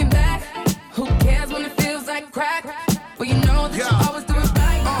take me back. Who cares when it feels like crack? Well, you know that you always do it right.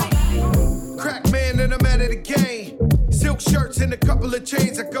 Crack man and I'm out of the game. Silk shirts and a couple of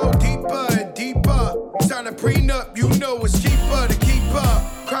chains. I go deeper and deeper. Sign a prenup, you know it's cheaper to keep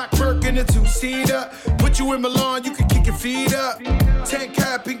up. Crack work in a two-seater. Put you in Milan, you can kick your feet up. 10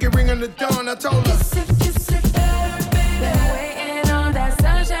 cap, pinky ring on the dawn. I told her. Been waiting on that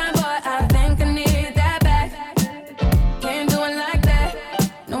sunshine, boy. I think I need that back. Can't do it like that.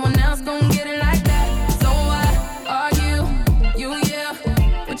 No one else gon' get it like that. So I argue, you yeah,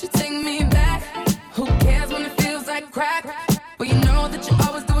 but you take me back. Who cares when it feels like crack? Well, you know that you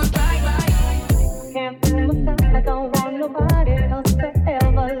always do it right. Can't feel myself, I don't want nobody else to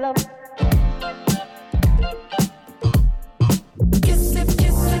ever love. Kiss it,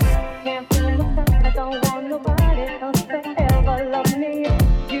 kiss it. Can't feel myself, I don't want nobody else to ever love me.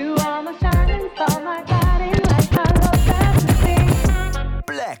 You are my shining star, my guiding light, my love fantasy.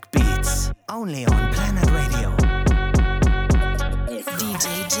 Black Beats, only on Planet Radio. DJ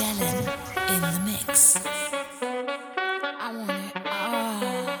Jellin in the mix. I want it all.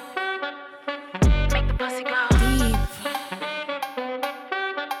 Make the pussy go deep.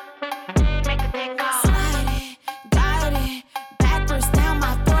 Make the dick go. Slide it, guide it, backwards down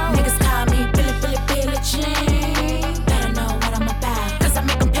my throat. Niggas call me Billy Jean. Better know what I'm about. Cause I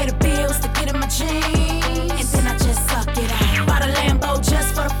make them pay the bills to get in my jeans. And then I just suck it out. Bought a Lambo just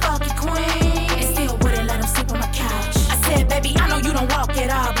for the fucking queen. And still wouldn't let him sleep on my couch. I said, baby, I know you don't walk at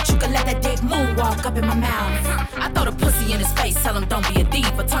all, but you can let that dick moonwalk up in my mouth. I throw the pussy in his face, tell him don't be a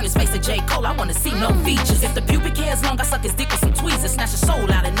diva. Turn his face to J. Cole, I wanna see no features. If the pubic hair is long, I suck his dick with some tweezers. Snatch your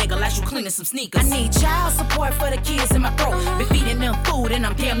soul out of nigga like you cleaning some sneakers. I need child support for the kids in my throat. Been feeding them food and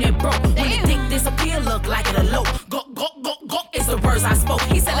I'm damn near broke. When the dick disappear, look like it elope. Go, go, go, go, is the words I spoke.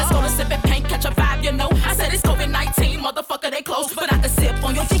 He said let's go to sip and paint, catch a vibe, you know. I said it's COVID-19, motherfucker, they close. But I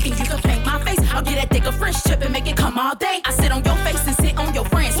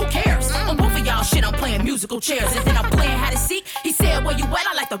chairs. And then I'm playing hide and seek. He said, where you at?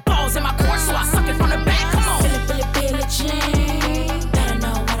 I like the balls in my court, so I suck it from the back. Come on. Billie Jean. Better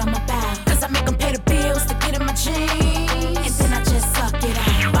know what I'm about. Cause I make them pay the bills to get in my jeans. And then I just suck it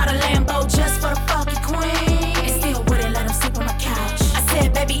out. Bought a Lambo just for the fucking queen. And still wouldn't let him sleep on my couch. I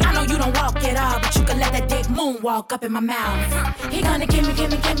said, baby, I know you don't walk it all, but you can let that dick moonwalk up in my mouth. He gonna give me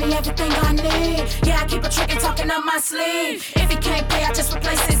everything I need. Yeah, I keep a trick and talking up my sleeve. If he can't pay, I just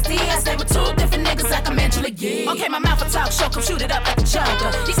replace his D. I stay with two different niggas like I'm Angela Yee. Okay, my mouth a talk show, come shoot it up like a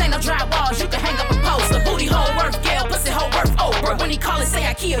Joker. These ain't no dry walls, you can hang up a poster. Booty hole worth Gail, pussy hole worth Oprah. When he call it, say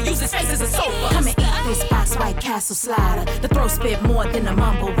IKEA, use his face as a sofa. Come and eat this box White Castle slider. The throat spit more than a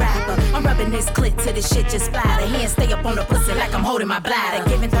mumble rapper. I'm rubbing this clit till this shit just splatter. Hands stay up on the pussy like I'm holding my bladder.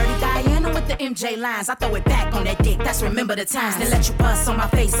 Giving 30 Diana with the MJ lines. I throw it back on that dick, that's remember the times. Then let you bust on my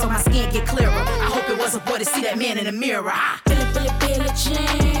face so my skin get clearer. I hope it was a boy to see that man in the mirror. Billie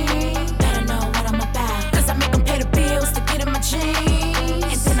Jean. Better know what I'm about. Cause I make them pay the bills to get in my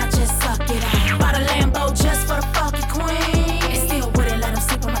jeans. And then I just suck it out. Bought a Lambo just for the fucking queen. And still wouldn't let him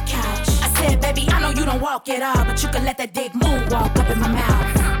sleep on my couch. I said, baby, I know you don't walk it all, but you can let that dick moonwalk up in my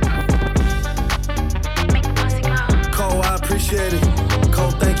mouth. Cole, I appreciate it.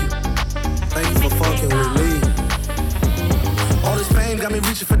 Cole, thank you. Thank you for fucking with me. All this fame got me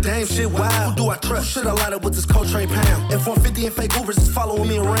reaching for dame shit, wow. Who do I trust? Should I line up with this Coltrane pound? F-150 and fake Ubers is following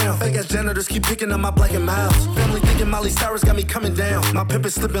me around. Fake ass janitors keep picking up my black and miles. Family thinking Miley Cyrus got me coming down. My pimp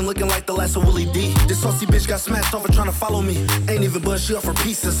is slipping looking like the last of Willie D. This saucy bitch got smashed over trying to follow me. Ain't even budge, she off her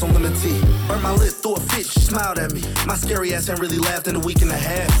pieces on lemon tea. Burnt my lip, threw a fit, she smiled at me. My scary ass ain't really laughed in a week and a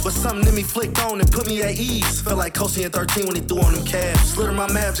half. But something in me flicked on and put me at ease. Felt like Kosi in 13 when he threw on them calves. Slid her my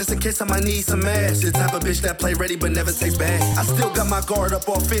math just in case I might need some ass. The type of bitch that play ready but never takes back. I still got my guard up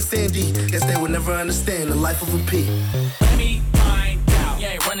off Fifth Sandy. Guess they would never understand the life of a P. Let me find out. You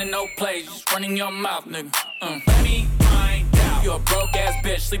ain't running no plays, just running your mouth, nigga. Let me find out. You a broke ass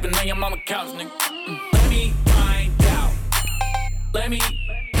bitch sleeping on your mama couch, nigga. Let me find out. Let me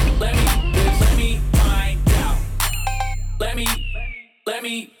find out. Let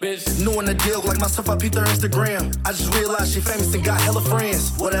me, bitch. Knowing the deal, like myself, I peeped her Instagram. I just realized she famous and got hella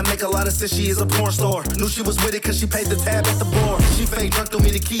friends. Well, that make a lot of sense, she is a porn star. Knew she was with it cause she paid the tab at the bar. She fake drunk, threw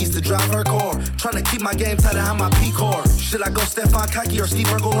me the keys to drive her car. Trying to keep my game tight behind my P car. Should I go Stefan Kaki or Steve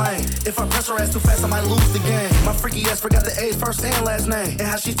Urkel Lane? If I press her ass too fast, I might lose the game. My freaky ass forgot the A's first and last name. And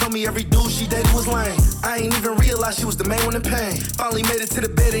how she told me every dude she dated was lame. I ain't even realized she was the main one in pain. Finally made it to the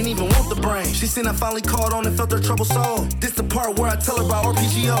bed, ain't even want the brain. She seen I finally called on and felt her troubled soul. This the part where I tell her about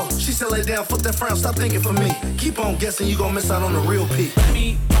RPGO. She said lay down, flip that frown, stop thinking for me. Keep on guessing, you gon' miss out on the real P. Let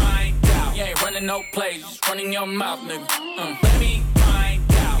me find out. You ain't running no plays, just running your mouth, nigga. Let me find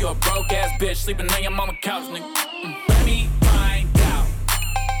out. You a broke ass bitch sleeping on your mama couch, nigga. Let me find out.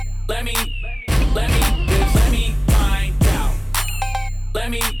 Let me find out.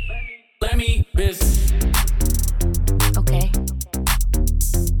 Let me, bitch. Okay.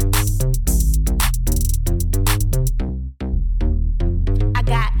 I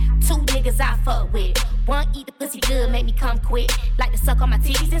got two niggas I fuck with. One eat the pussy good, make me come quick. Like to suck on my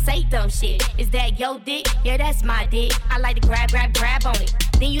titties and say dumb shit. Is that your dick? Yeah, that's my dick. I like to grab on it.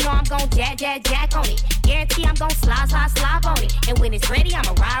 Then you know I'm gon' jack on it. Guarantee I'm gon' slide on it. And when it's ready,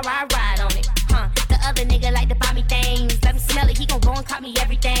 I'ma ride on it. The other nigga like to buy me things. Let me smell it, he gon' go and call me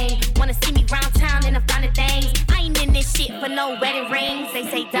everything. Wanna see me round town in the finer things. I ain't in this shit for no wedding rings. They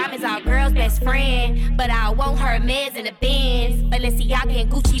say diamonds are a girl's best friend. But I want her Hermes in the Benz. Balenciaga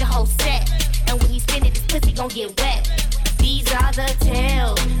and Gucci the whole set. And when he spin it, this pussy gon' get wet. These are the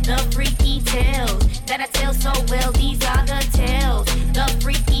tales, the freaky tales that I tell so well. These are the tales, the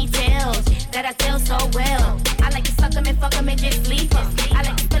freaky tales that I tell so well. I like to suck 'em and fuck 'em and just leave 'em. I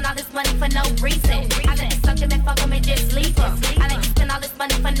like to spend all this money for no reason. I like to suck 'em and fuck 'em and just leave 'em. I like to spend all this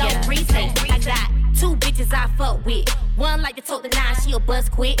money for no reason. I got two bitches I fuck with. One like to tote the nine, she a buzz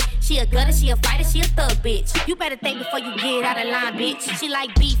quick. She a gutter, she a fighter, she a thug bitch. You better think before you get out of line, bitch. She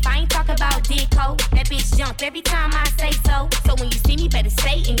like beef, I ain't talking about dick, ho. That bitch jump every time I say so. So when you see me, better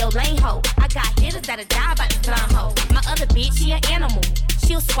stay in your lane, ho. I got hitters that'll die by the slime, ho. My other bitch, she an animal.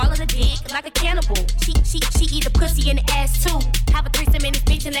 She'll swallow the dick like a cannibal. She eat the pussy and the ass too. Have a threesome in this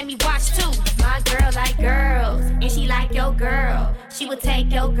bitch and let me watch too. My girl like girls, and she like your girl. She would take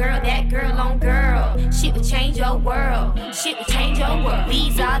your girl, that girl on girl. Shit would change your world. Shit would change your world.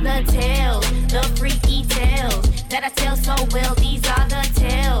 These are the tales, the freaky tales that I tell so well. These are the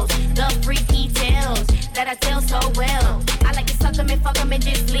tales, the freaky tales that I tell so well. I like to suck 'em and fuck 'em and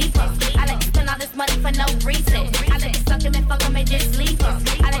just leave 'em. I like to spend all this money for no reason. I like to suck 'em and fuck 'em and just leave 'em.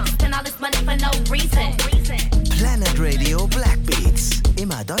 I like to spend all this money for no reason. Planet Radio Black Beats.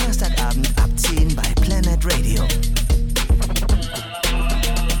 Immer Donnerstagabend ab 10 bei Planet Radio.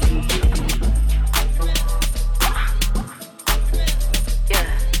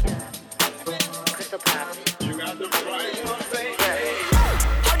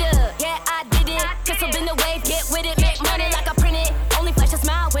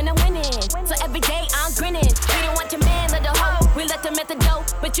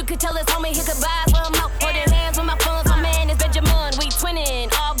 But you could tell us homie hit goodbyes for a month. Holding hands with my phones, my man is Benjamin. We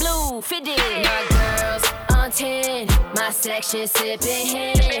twinning, all blue, fitted. My girls on 10, my section sipping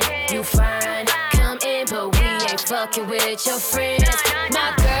hen. You fine, come in, but we ain't fucking with your friends.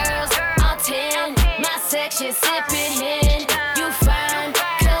 My girls on 10, my section sipping hen. You fine,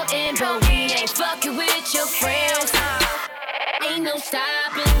 come in, but we ain't fucking with your friends. Ain't no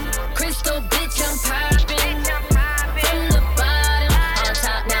stopping, crystal bitch, I'm popping. From the bottom, on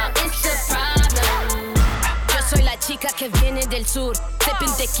top now, it's a problem. Yo soy la chica que viene del sur,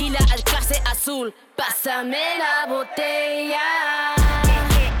 sipping tequila al clase azul. Pásame la botella.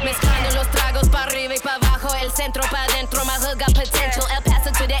 Mezclando los tragos pa' arriba y pa' abajo, el centro pa' dentro, my hood got potential. El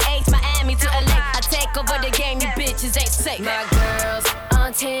Paso to the H, Miami to LA. I take over the game, you bitches ain't safe. My girls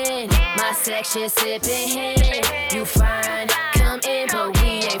on 10, my section sipping hen. You fine, come in, but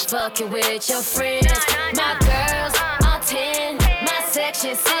we ain't fucking with your friends. My girls on 10, my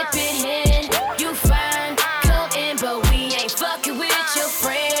section sipping hen. You fine, come in, but we ain't fucking with your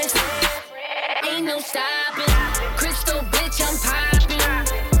friends. Ain't no stopping, crystal bitch, I'm popping.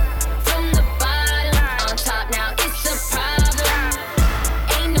 From the bottom, on top now, it's a problem.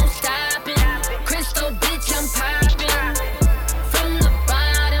 Ain't no stopping, crystal bitch, I'm popping. From the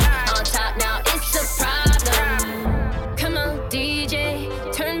bottom, on top now, it's a problem. Come on, DJ,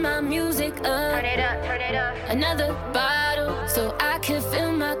 turn my music up. Turn it up, turn it up. Another bottle, so I can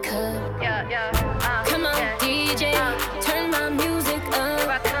fill my cup. Come on, DJ, turn my music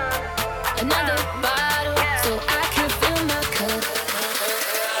up. Another bottle, so I can fill my cup.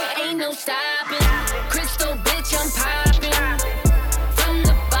 Ain't no stopping, crystal bitch, I'm popping. From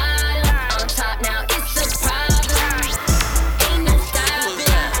the bottom, on top now, it's a problem. Ain't no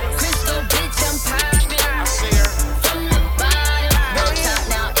stopping, crystal bitch, I'm popping. From the bottom, on top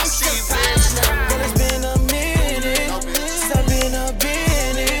now, it's a problem. Girl, it's been a minute since I've been up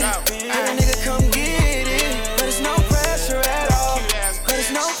in it. And a nigga come get it, but it's no pressure at all. But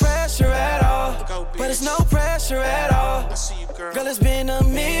it's no pressure at all. But it's no pressure at all. Girl, it's been a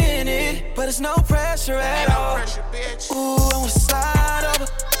minute, but it's no pressure at all. Ooh, I wanna slide over.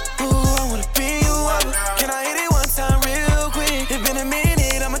 Ooh, I wanna be you over. Can I hit it one time real quick? It's been a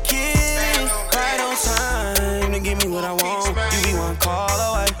minute, I'ma kill it. Right on time to give me what I want. You be one call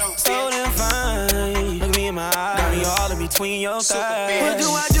away, so damn fine. Look me in my eyes, got me all in between your thighs. What do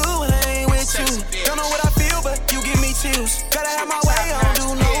I do when I ain't with you? Don't know what I feel, but you give me chills. Gotta have my way, I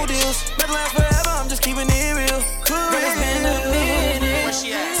don't do no deals. Nothing lasts forever, I'm just keeping it real. It's been a minute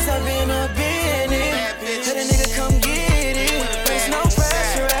since I've been up in it. Let a nigga come get it. But it's no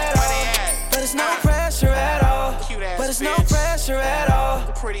pressure at all. But it's no pressure at all. But it's no pressure at all.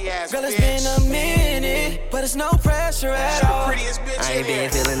 Girl, it's been a minute, but it's no pressure at all. I ain't been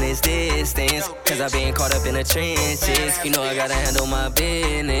feeling this distance, cause I been caught up in the trenches. You know I gotta handle my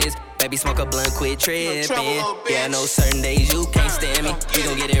business. Baby, smoke a blunt, quit tripping. Yeah, I know certain days you can't stand me. We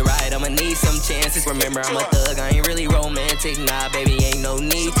gon' get it right, I'ma need some chances. Remember, I'm a thug, I ain't really romantic. Nah, baby, ain't no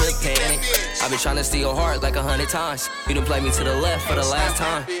need to panic. I've been trying to steal your heart like 100 times. You done played me to the left for the last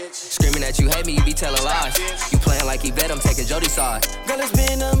time. Screaming that you hate me, you be telling lies. You playing like Yvette, I'm taking Jody's side. Girl, it's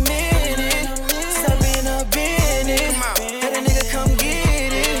been a minute since I've been up in it. Let a nigga come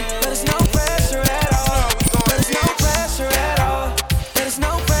get it. But it's no pressure at all. But it's no pressure at all. But it's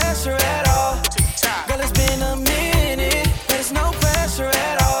no pressure at all. Girl, it's been a minute, but it's no pressure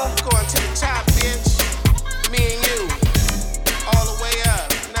at all. Going to the top, bitch. Me and you, all the way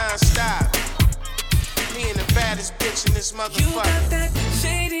up, non-stop. Me and the baddest bitch in this motherfucker. You got that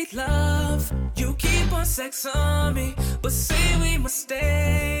shady love. You keep on sex on me, but say we must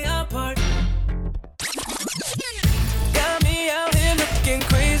stay apart. Got me out here looking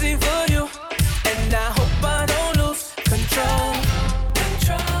crazy for you, and I hope I don't lose control.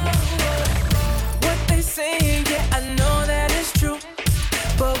 What they saying, yeah, I know that it's true,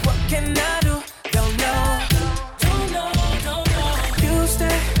 but what can I do? Don't know. You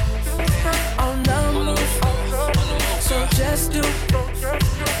stay on the move, so just do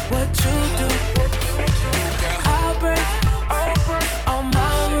what you do. I'll break all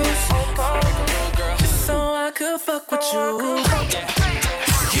my rules, just so I could fuck with you.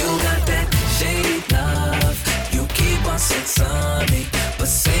 You got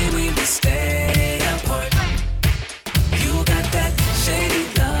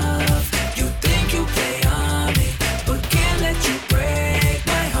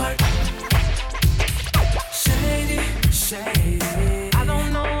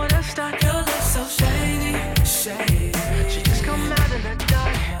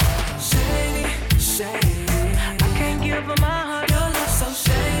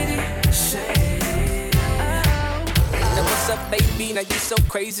so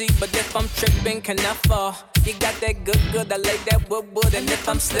crazy, but if I'm tripping, can I fall? You got that good, I like that wood, and if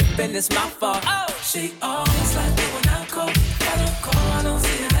I'm slipping, it's my fault. Oh, she always like me when I call. I don't call, I don't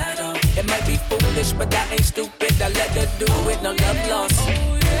see it at all. It might be foolish, but I ain't stupid. I let her do it, no love lost.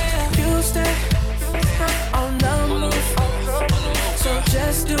 Oh yeah, you stay on the move, so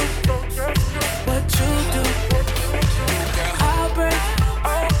just do what you do. I'll break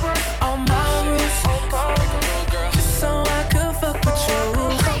all my rules, just so I could fuck with you.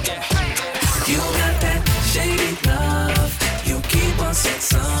 You got that shady love, you keep on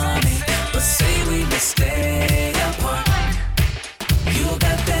sex on me, but say we must stay apart. You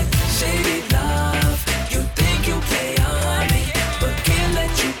got that shady love, you think you play on me, but can't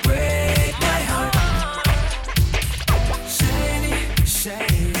let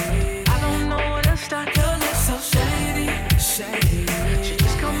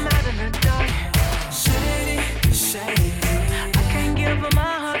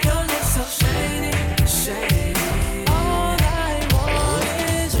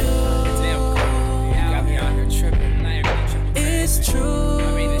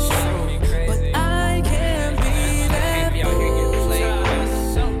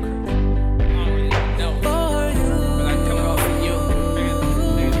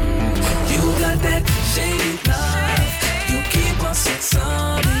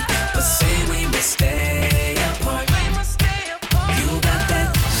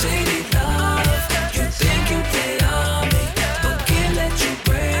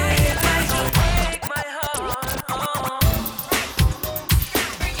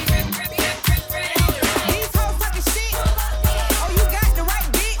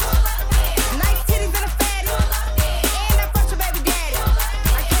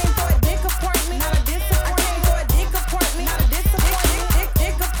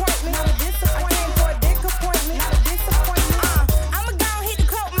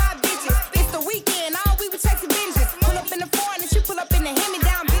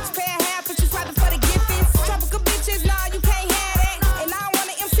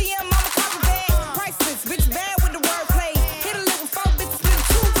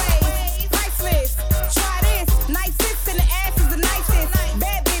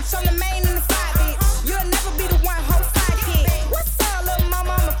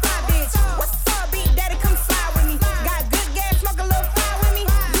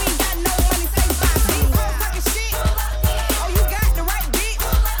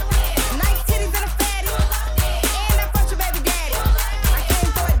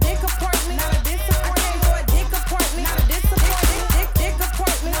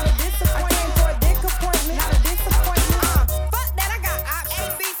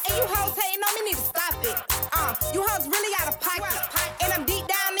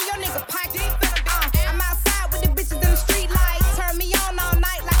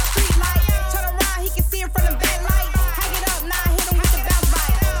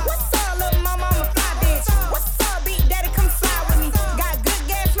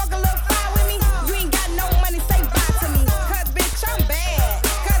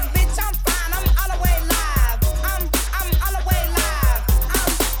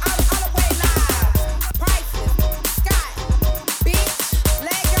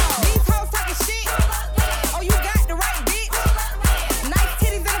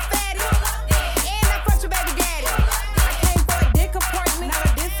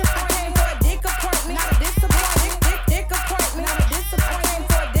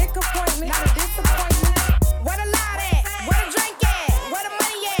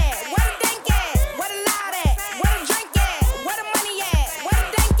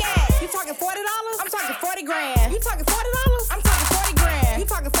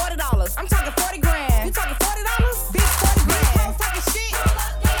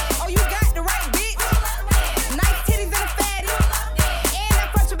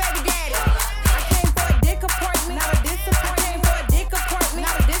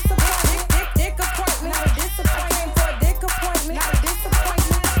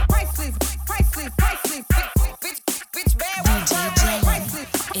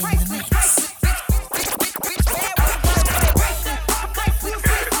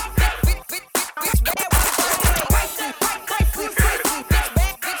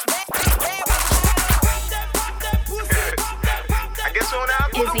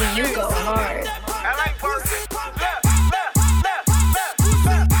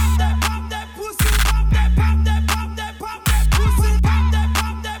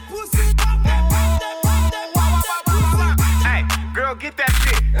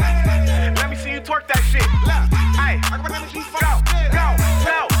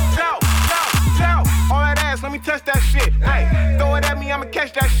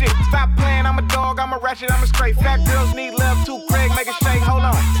ratchet, I'm a straight. Fat girls need love too, Craig, make it shake, hold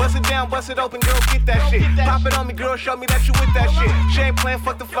on. Bust it down, bust it open, girl, get that shit. Pop it on me, girl, show me that you with that shit. She ain't playing,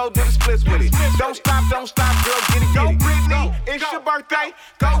 fuck the flow, do the splits with it. Don't stop, girl, get it, Go Britney, it's your birthday.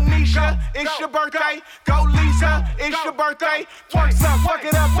 Go Nisha, it's your birthday. Go Lisa, it's your birthday. Twerk some, fuck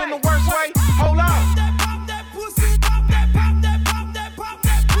it up in the worst way. Hold on.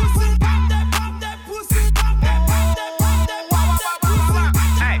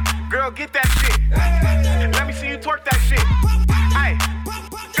 Girl, get that shit. Let me see you twerk that shit. Hey,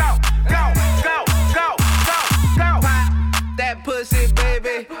 go. That pussy,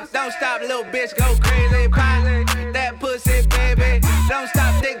 baby. Don't stop, little bitch, go crazy. Pop that pussy, baby. Don't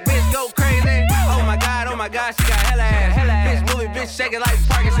stop, thick bitch, go crazy. Oh my God, she got hella ass. Bitch moving, bitch shaking like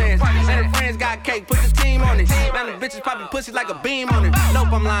Parkinson's. And her friends got cake, put the team on it. Now the bitches popping pussy like a beam on it.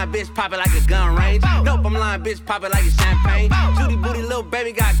 Nope, I'm lying, bitch, pop it like a gun range. Nope, I'm lying, bitch, pop it like a champagne. Judy booty, little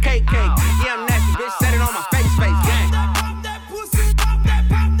baby got cake. Yeah, I'm nasty, bitch, set it on my face, gang.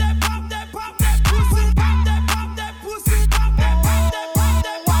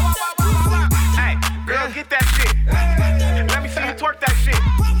 Get that shit. Let me see you twerk that shit.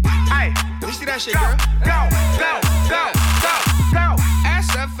 Hey, let me see that shit, girl. Go.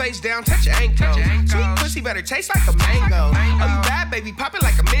 Ass up, face down, touch your ankles. Sweet pussy better taste like a mango. Oh, you bad, baby, pop it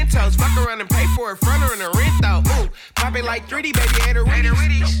like a Mentos. Fuck around and pay for it, front her in a rent though. Ooh, pop it like 3D, baby, and a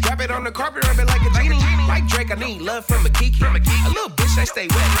Ritties. Drop it on the carpet, rub it like a genie. Like Drake, I need love from a Kiki. A little bitch that stay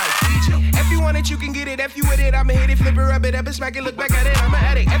wet like Fiji. If you want it, you can get it. If you with it, I'ma hit it, flip it, rub it up and smack it, look back at it, I'm an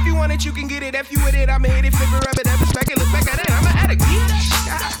addict. If you want it, you can get it. If you with it, I'ma hit it, flip it, rub it up and smack it, look back at it, I'm an addict.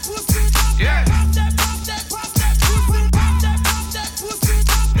 Yeah.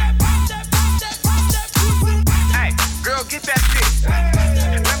 Hey, girl, get that shit.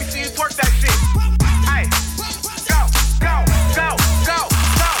 Let me see you twerk that shit. Hey, go.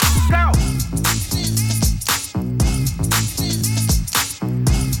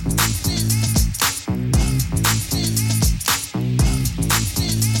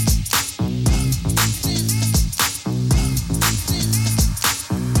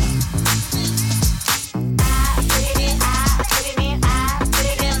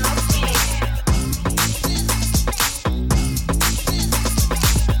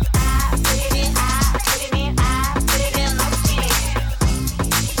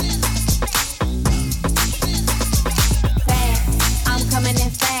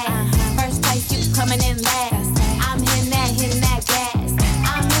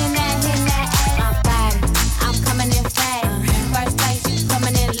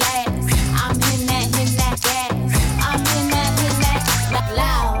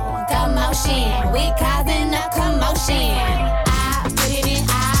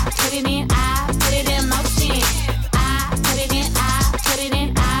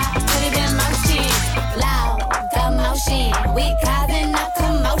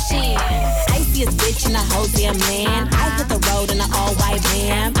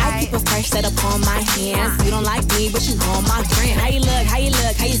 Set up on my hands. You don't like me, but you on my gram. How you look,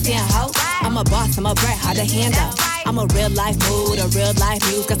 how you seeing ho? I'm a boss, I'm a brat, hard to handle. I'm a real life mood, a real life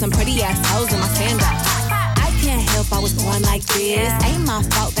muse. Got some pretty ass hoes in my sandals. I can't help I was born like this. Ain't my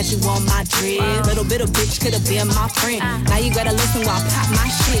fault that you want my drip. Little bit of bitch could've been my friend. Now you gotta listen while I pop my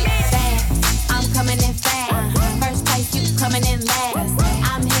shit. Fast, I'm coming in fast. First place, you coming in last.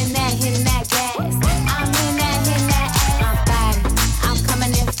 I'm hitting that gas. I'm hitting that my body. I'm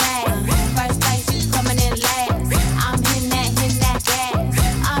coming in fast. First place, you coming in last. I'm hitting that gas.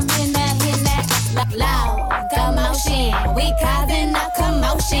 I'm hitting that loud commotion. We causing a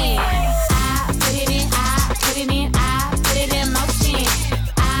commotion. I put it in, I put it in, I put it in motion.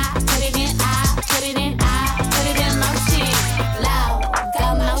 I put it in, I put it in, I put it in motion. Loud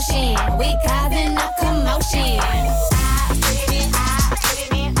commotion. We causing a commotion. I put it in, I put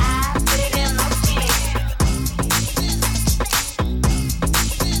it in, I put it in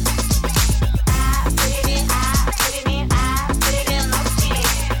motion.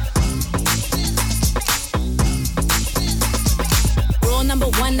 Rule number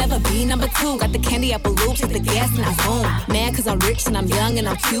one, never be number two. Got the candy apple loops, hit the gas and I zoom. Mad cause I'm rich and I'm young and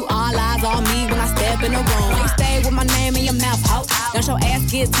I'm cute. All eyes on me when I step in the room. You stay with my name in your mouth, ho. Don't your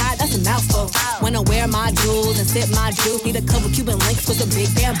ass get tired, that's a mouthful. When I wear my jewels and sip my juice, need a couple Cuban links with a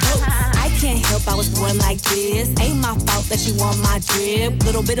big bamboo. I can't help I was born like this. Ain't my fault that you want my drip.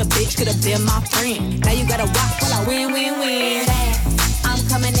 Little bit of bitch could've been my friend. Now you gotta watch while I win. I'm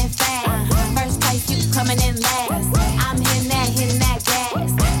coming in fast. First place, you coming in last. I'm hitting that gas.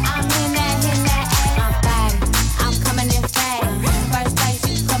 I'm hitting that my body. I'm coming in fast. First place,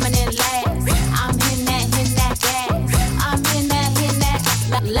 you coming in last. I'm hitting that gas. I'm hitting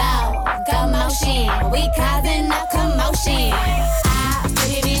that loud commotion. We causing a commotion. I put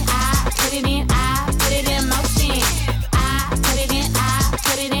it in, I put it in, I put it in motion. I put it in, I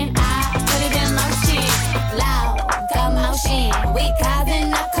put it in, I put it in motion. Loud commotion. We causing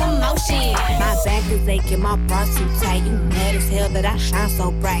a commotion. My back is aching, my bra too tight. You mad as hell that I shine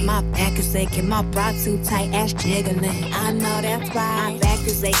so bright. My back is aching, my bra too tight, ass jiggling. I know that's right. My back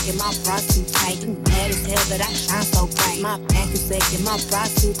is aching, my bra too tight. You mad as hell that I shine so bright. My back is aching, my bra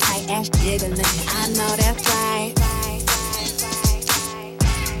too tight, ass jiggling. I know that's right.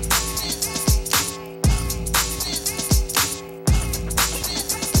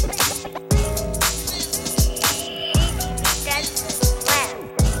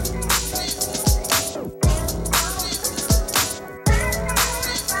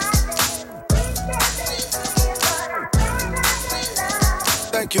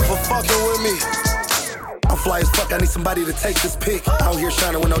 Thank you for fucking with me. I'm fly as fuck, I need somebody to take this pic. Out here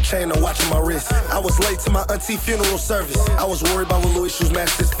shining with no chain, no watch on my wrist. I was late to my auntie funeral service. I was worried about when Louis shoes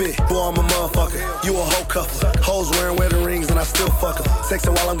match this fit. Boy, I'm a motherfucker, you a hoe couple. Hoes wearing wedding rings and I still fuck them.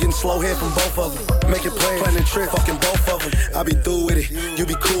 Sexing while I'm getting slow head from both of them. Make it plain, planning trip, fucking both of them. I be through with it, you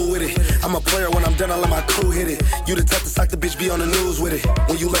be cool with it. I'm a player, when I'm done I let my crew hit it. You the type to sock the bitch, be on the news with it.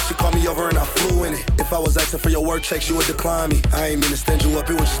 When you left, you called me over and I flew in it. If I was asking for your work checks, you would decline me. I ain't mean to stand you up,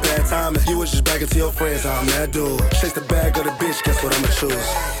 it was just bad timing. You was just bragging to your friends, I'm that dude. Chase the bag of the bitch, guess what I'ma choose?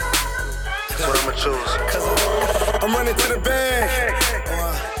 Guess what I'ma choose? Cause I'm running to the bag.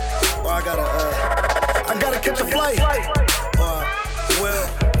 Or I gotta catch a flight. Well,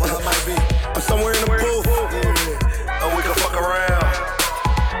 I might be. I'm somewhere in the booth. Yeah. Or we can fuck around.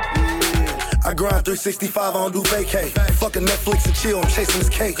 I grind 365, I don't do vacay. Fucking Netflix and chill, I'm chasing this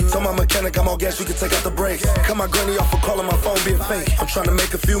cake. Tell my mechanic I'm all gas, you can take out the brakes. Cut my granny off for calling my phone being fake. I'm trying to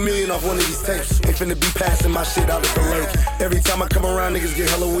make a few million off one of these tapes. Ain't finna be passing my shit out at the lake. Every time I come around, niggas get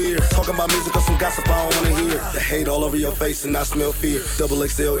hella weird. Talking about music or some gossip I don't wanna hear. The hate all over your face and I smell fear. Double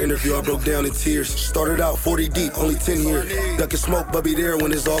XL interview, I broke down in tears. Started out 40 deep, only 10 here. Ducking smoke, but be there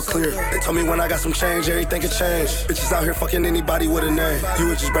when it's all clear. They told me when I got some change, everything could change. Bitches out here fucking anybody with a name. You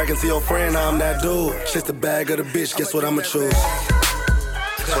was just bragging to your friend, now I'm that dude. Chase the bag of the bitch, guess what I'ma choose?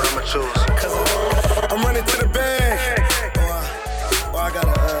 Guess what I'ma choose? Cause I'm running to the bag. Or I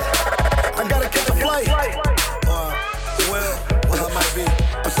gotta catch a flight. Well, I might be.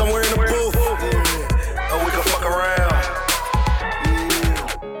 I'm somewhere in the booth. Yeah. Or we can fuck around.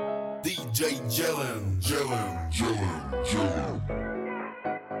 DJ Jellin.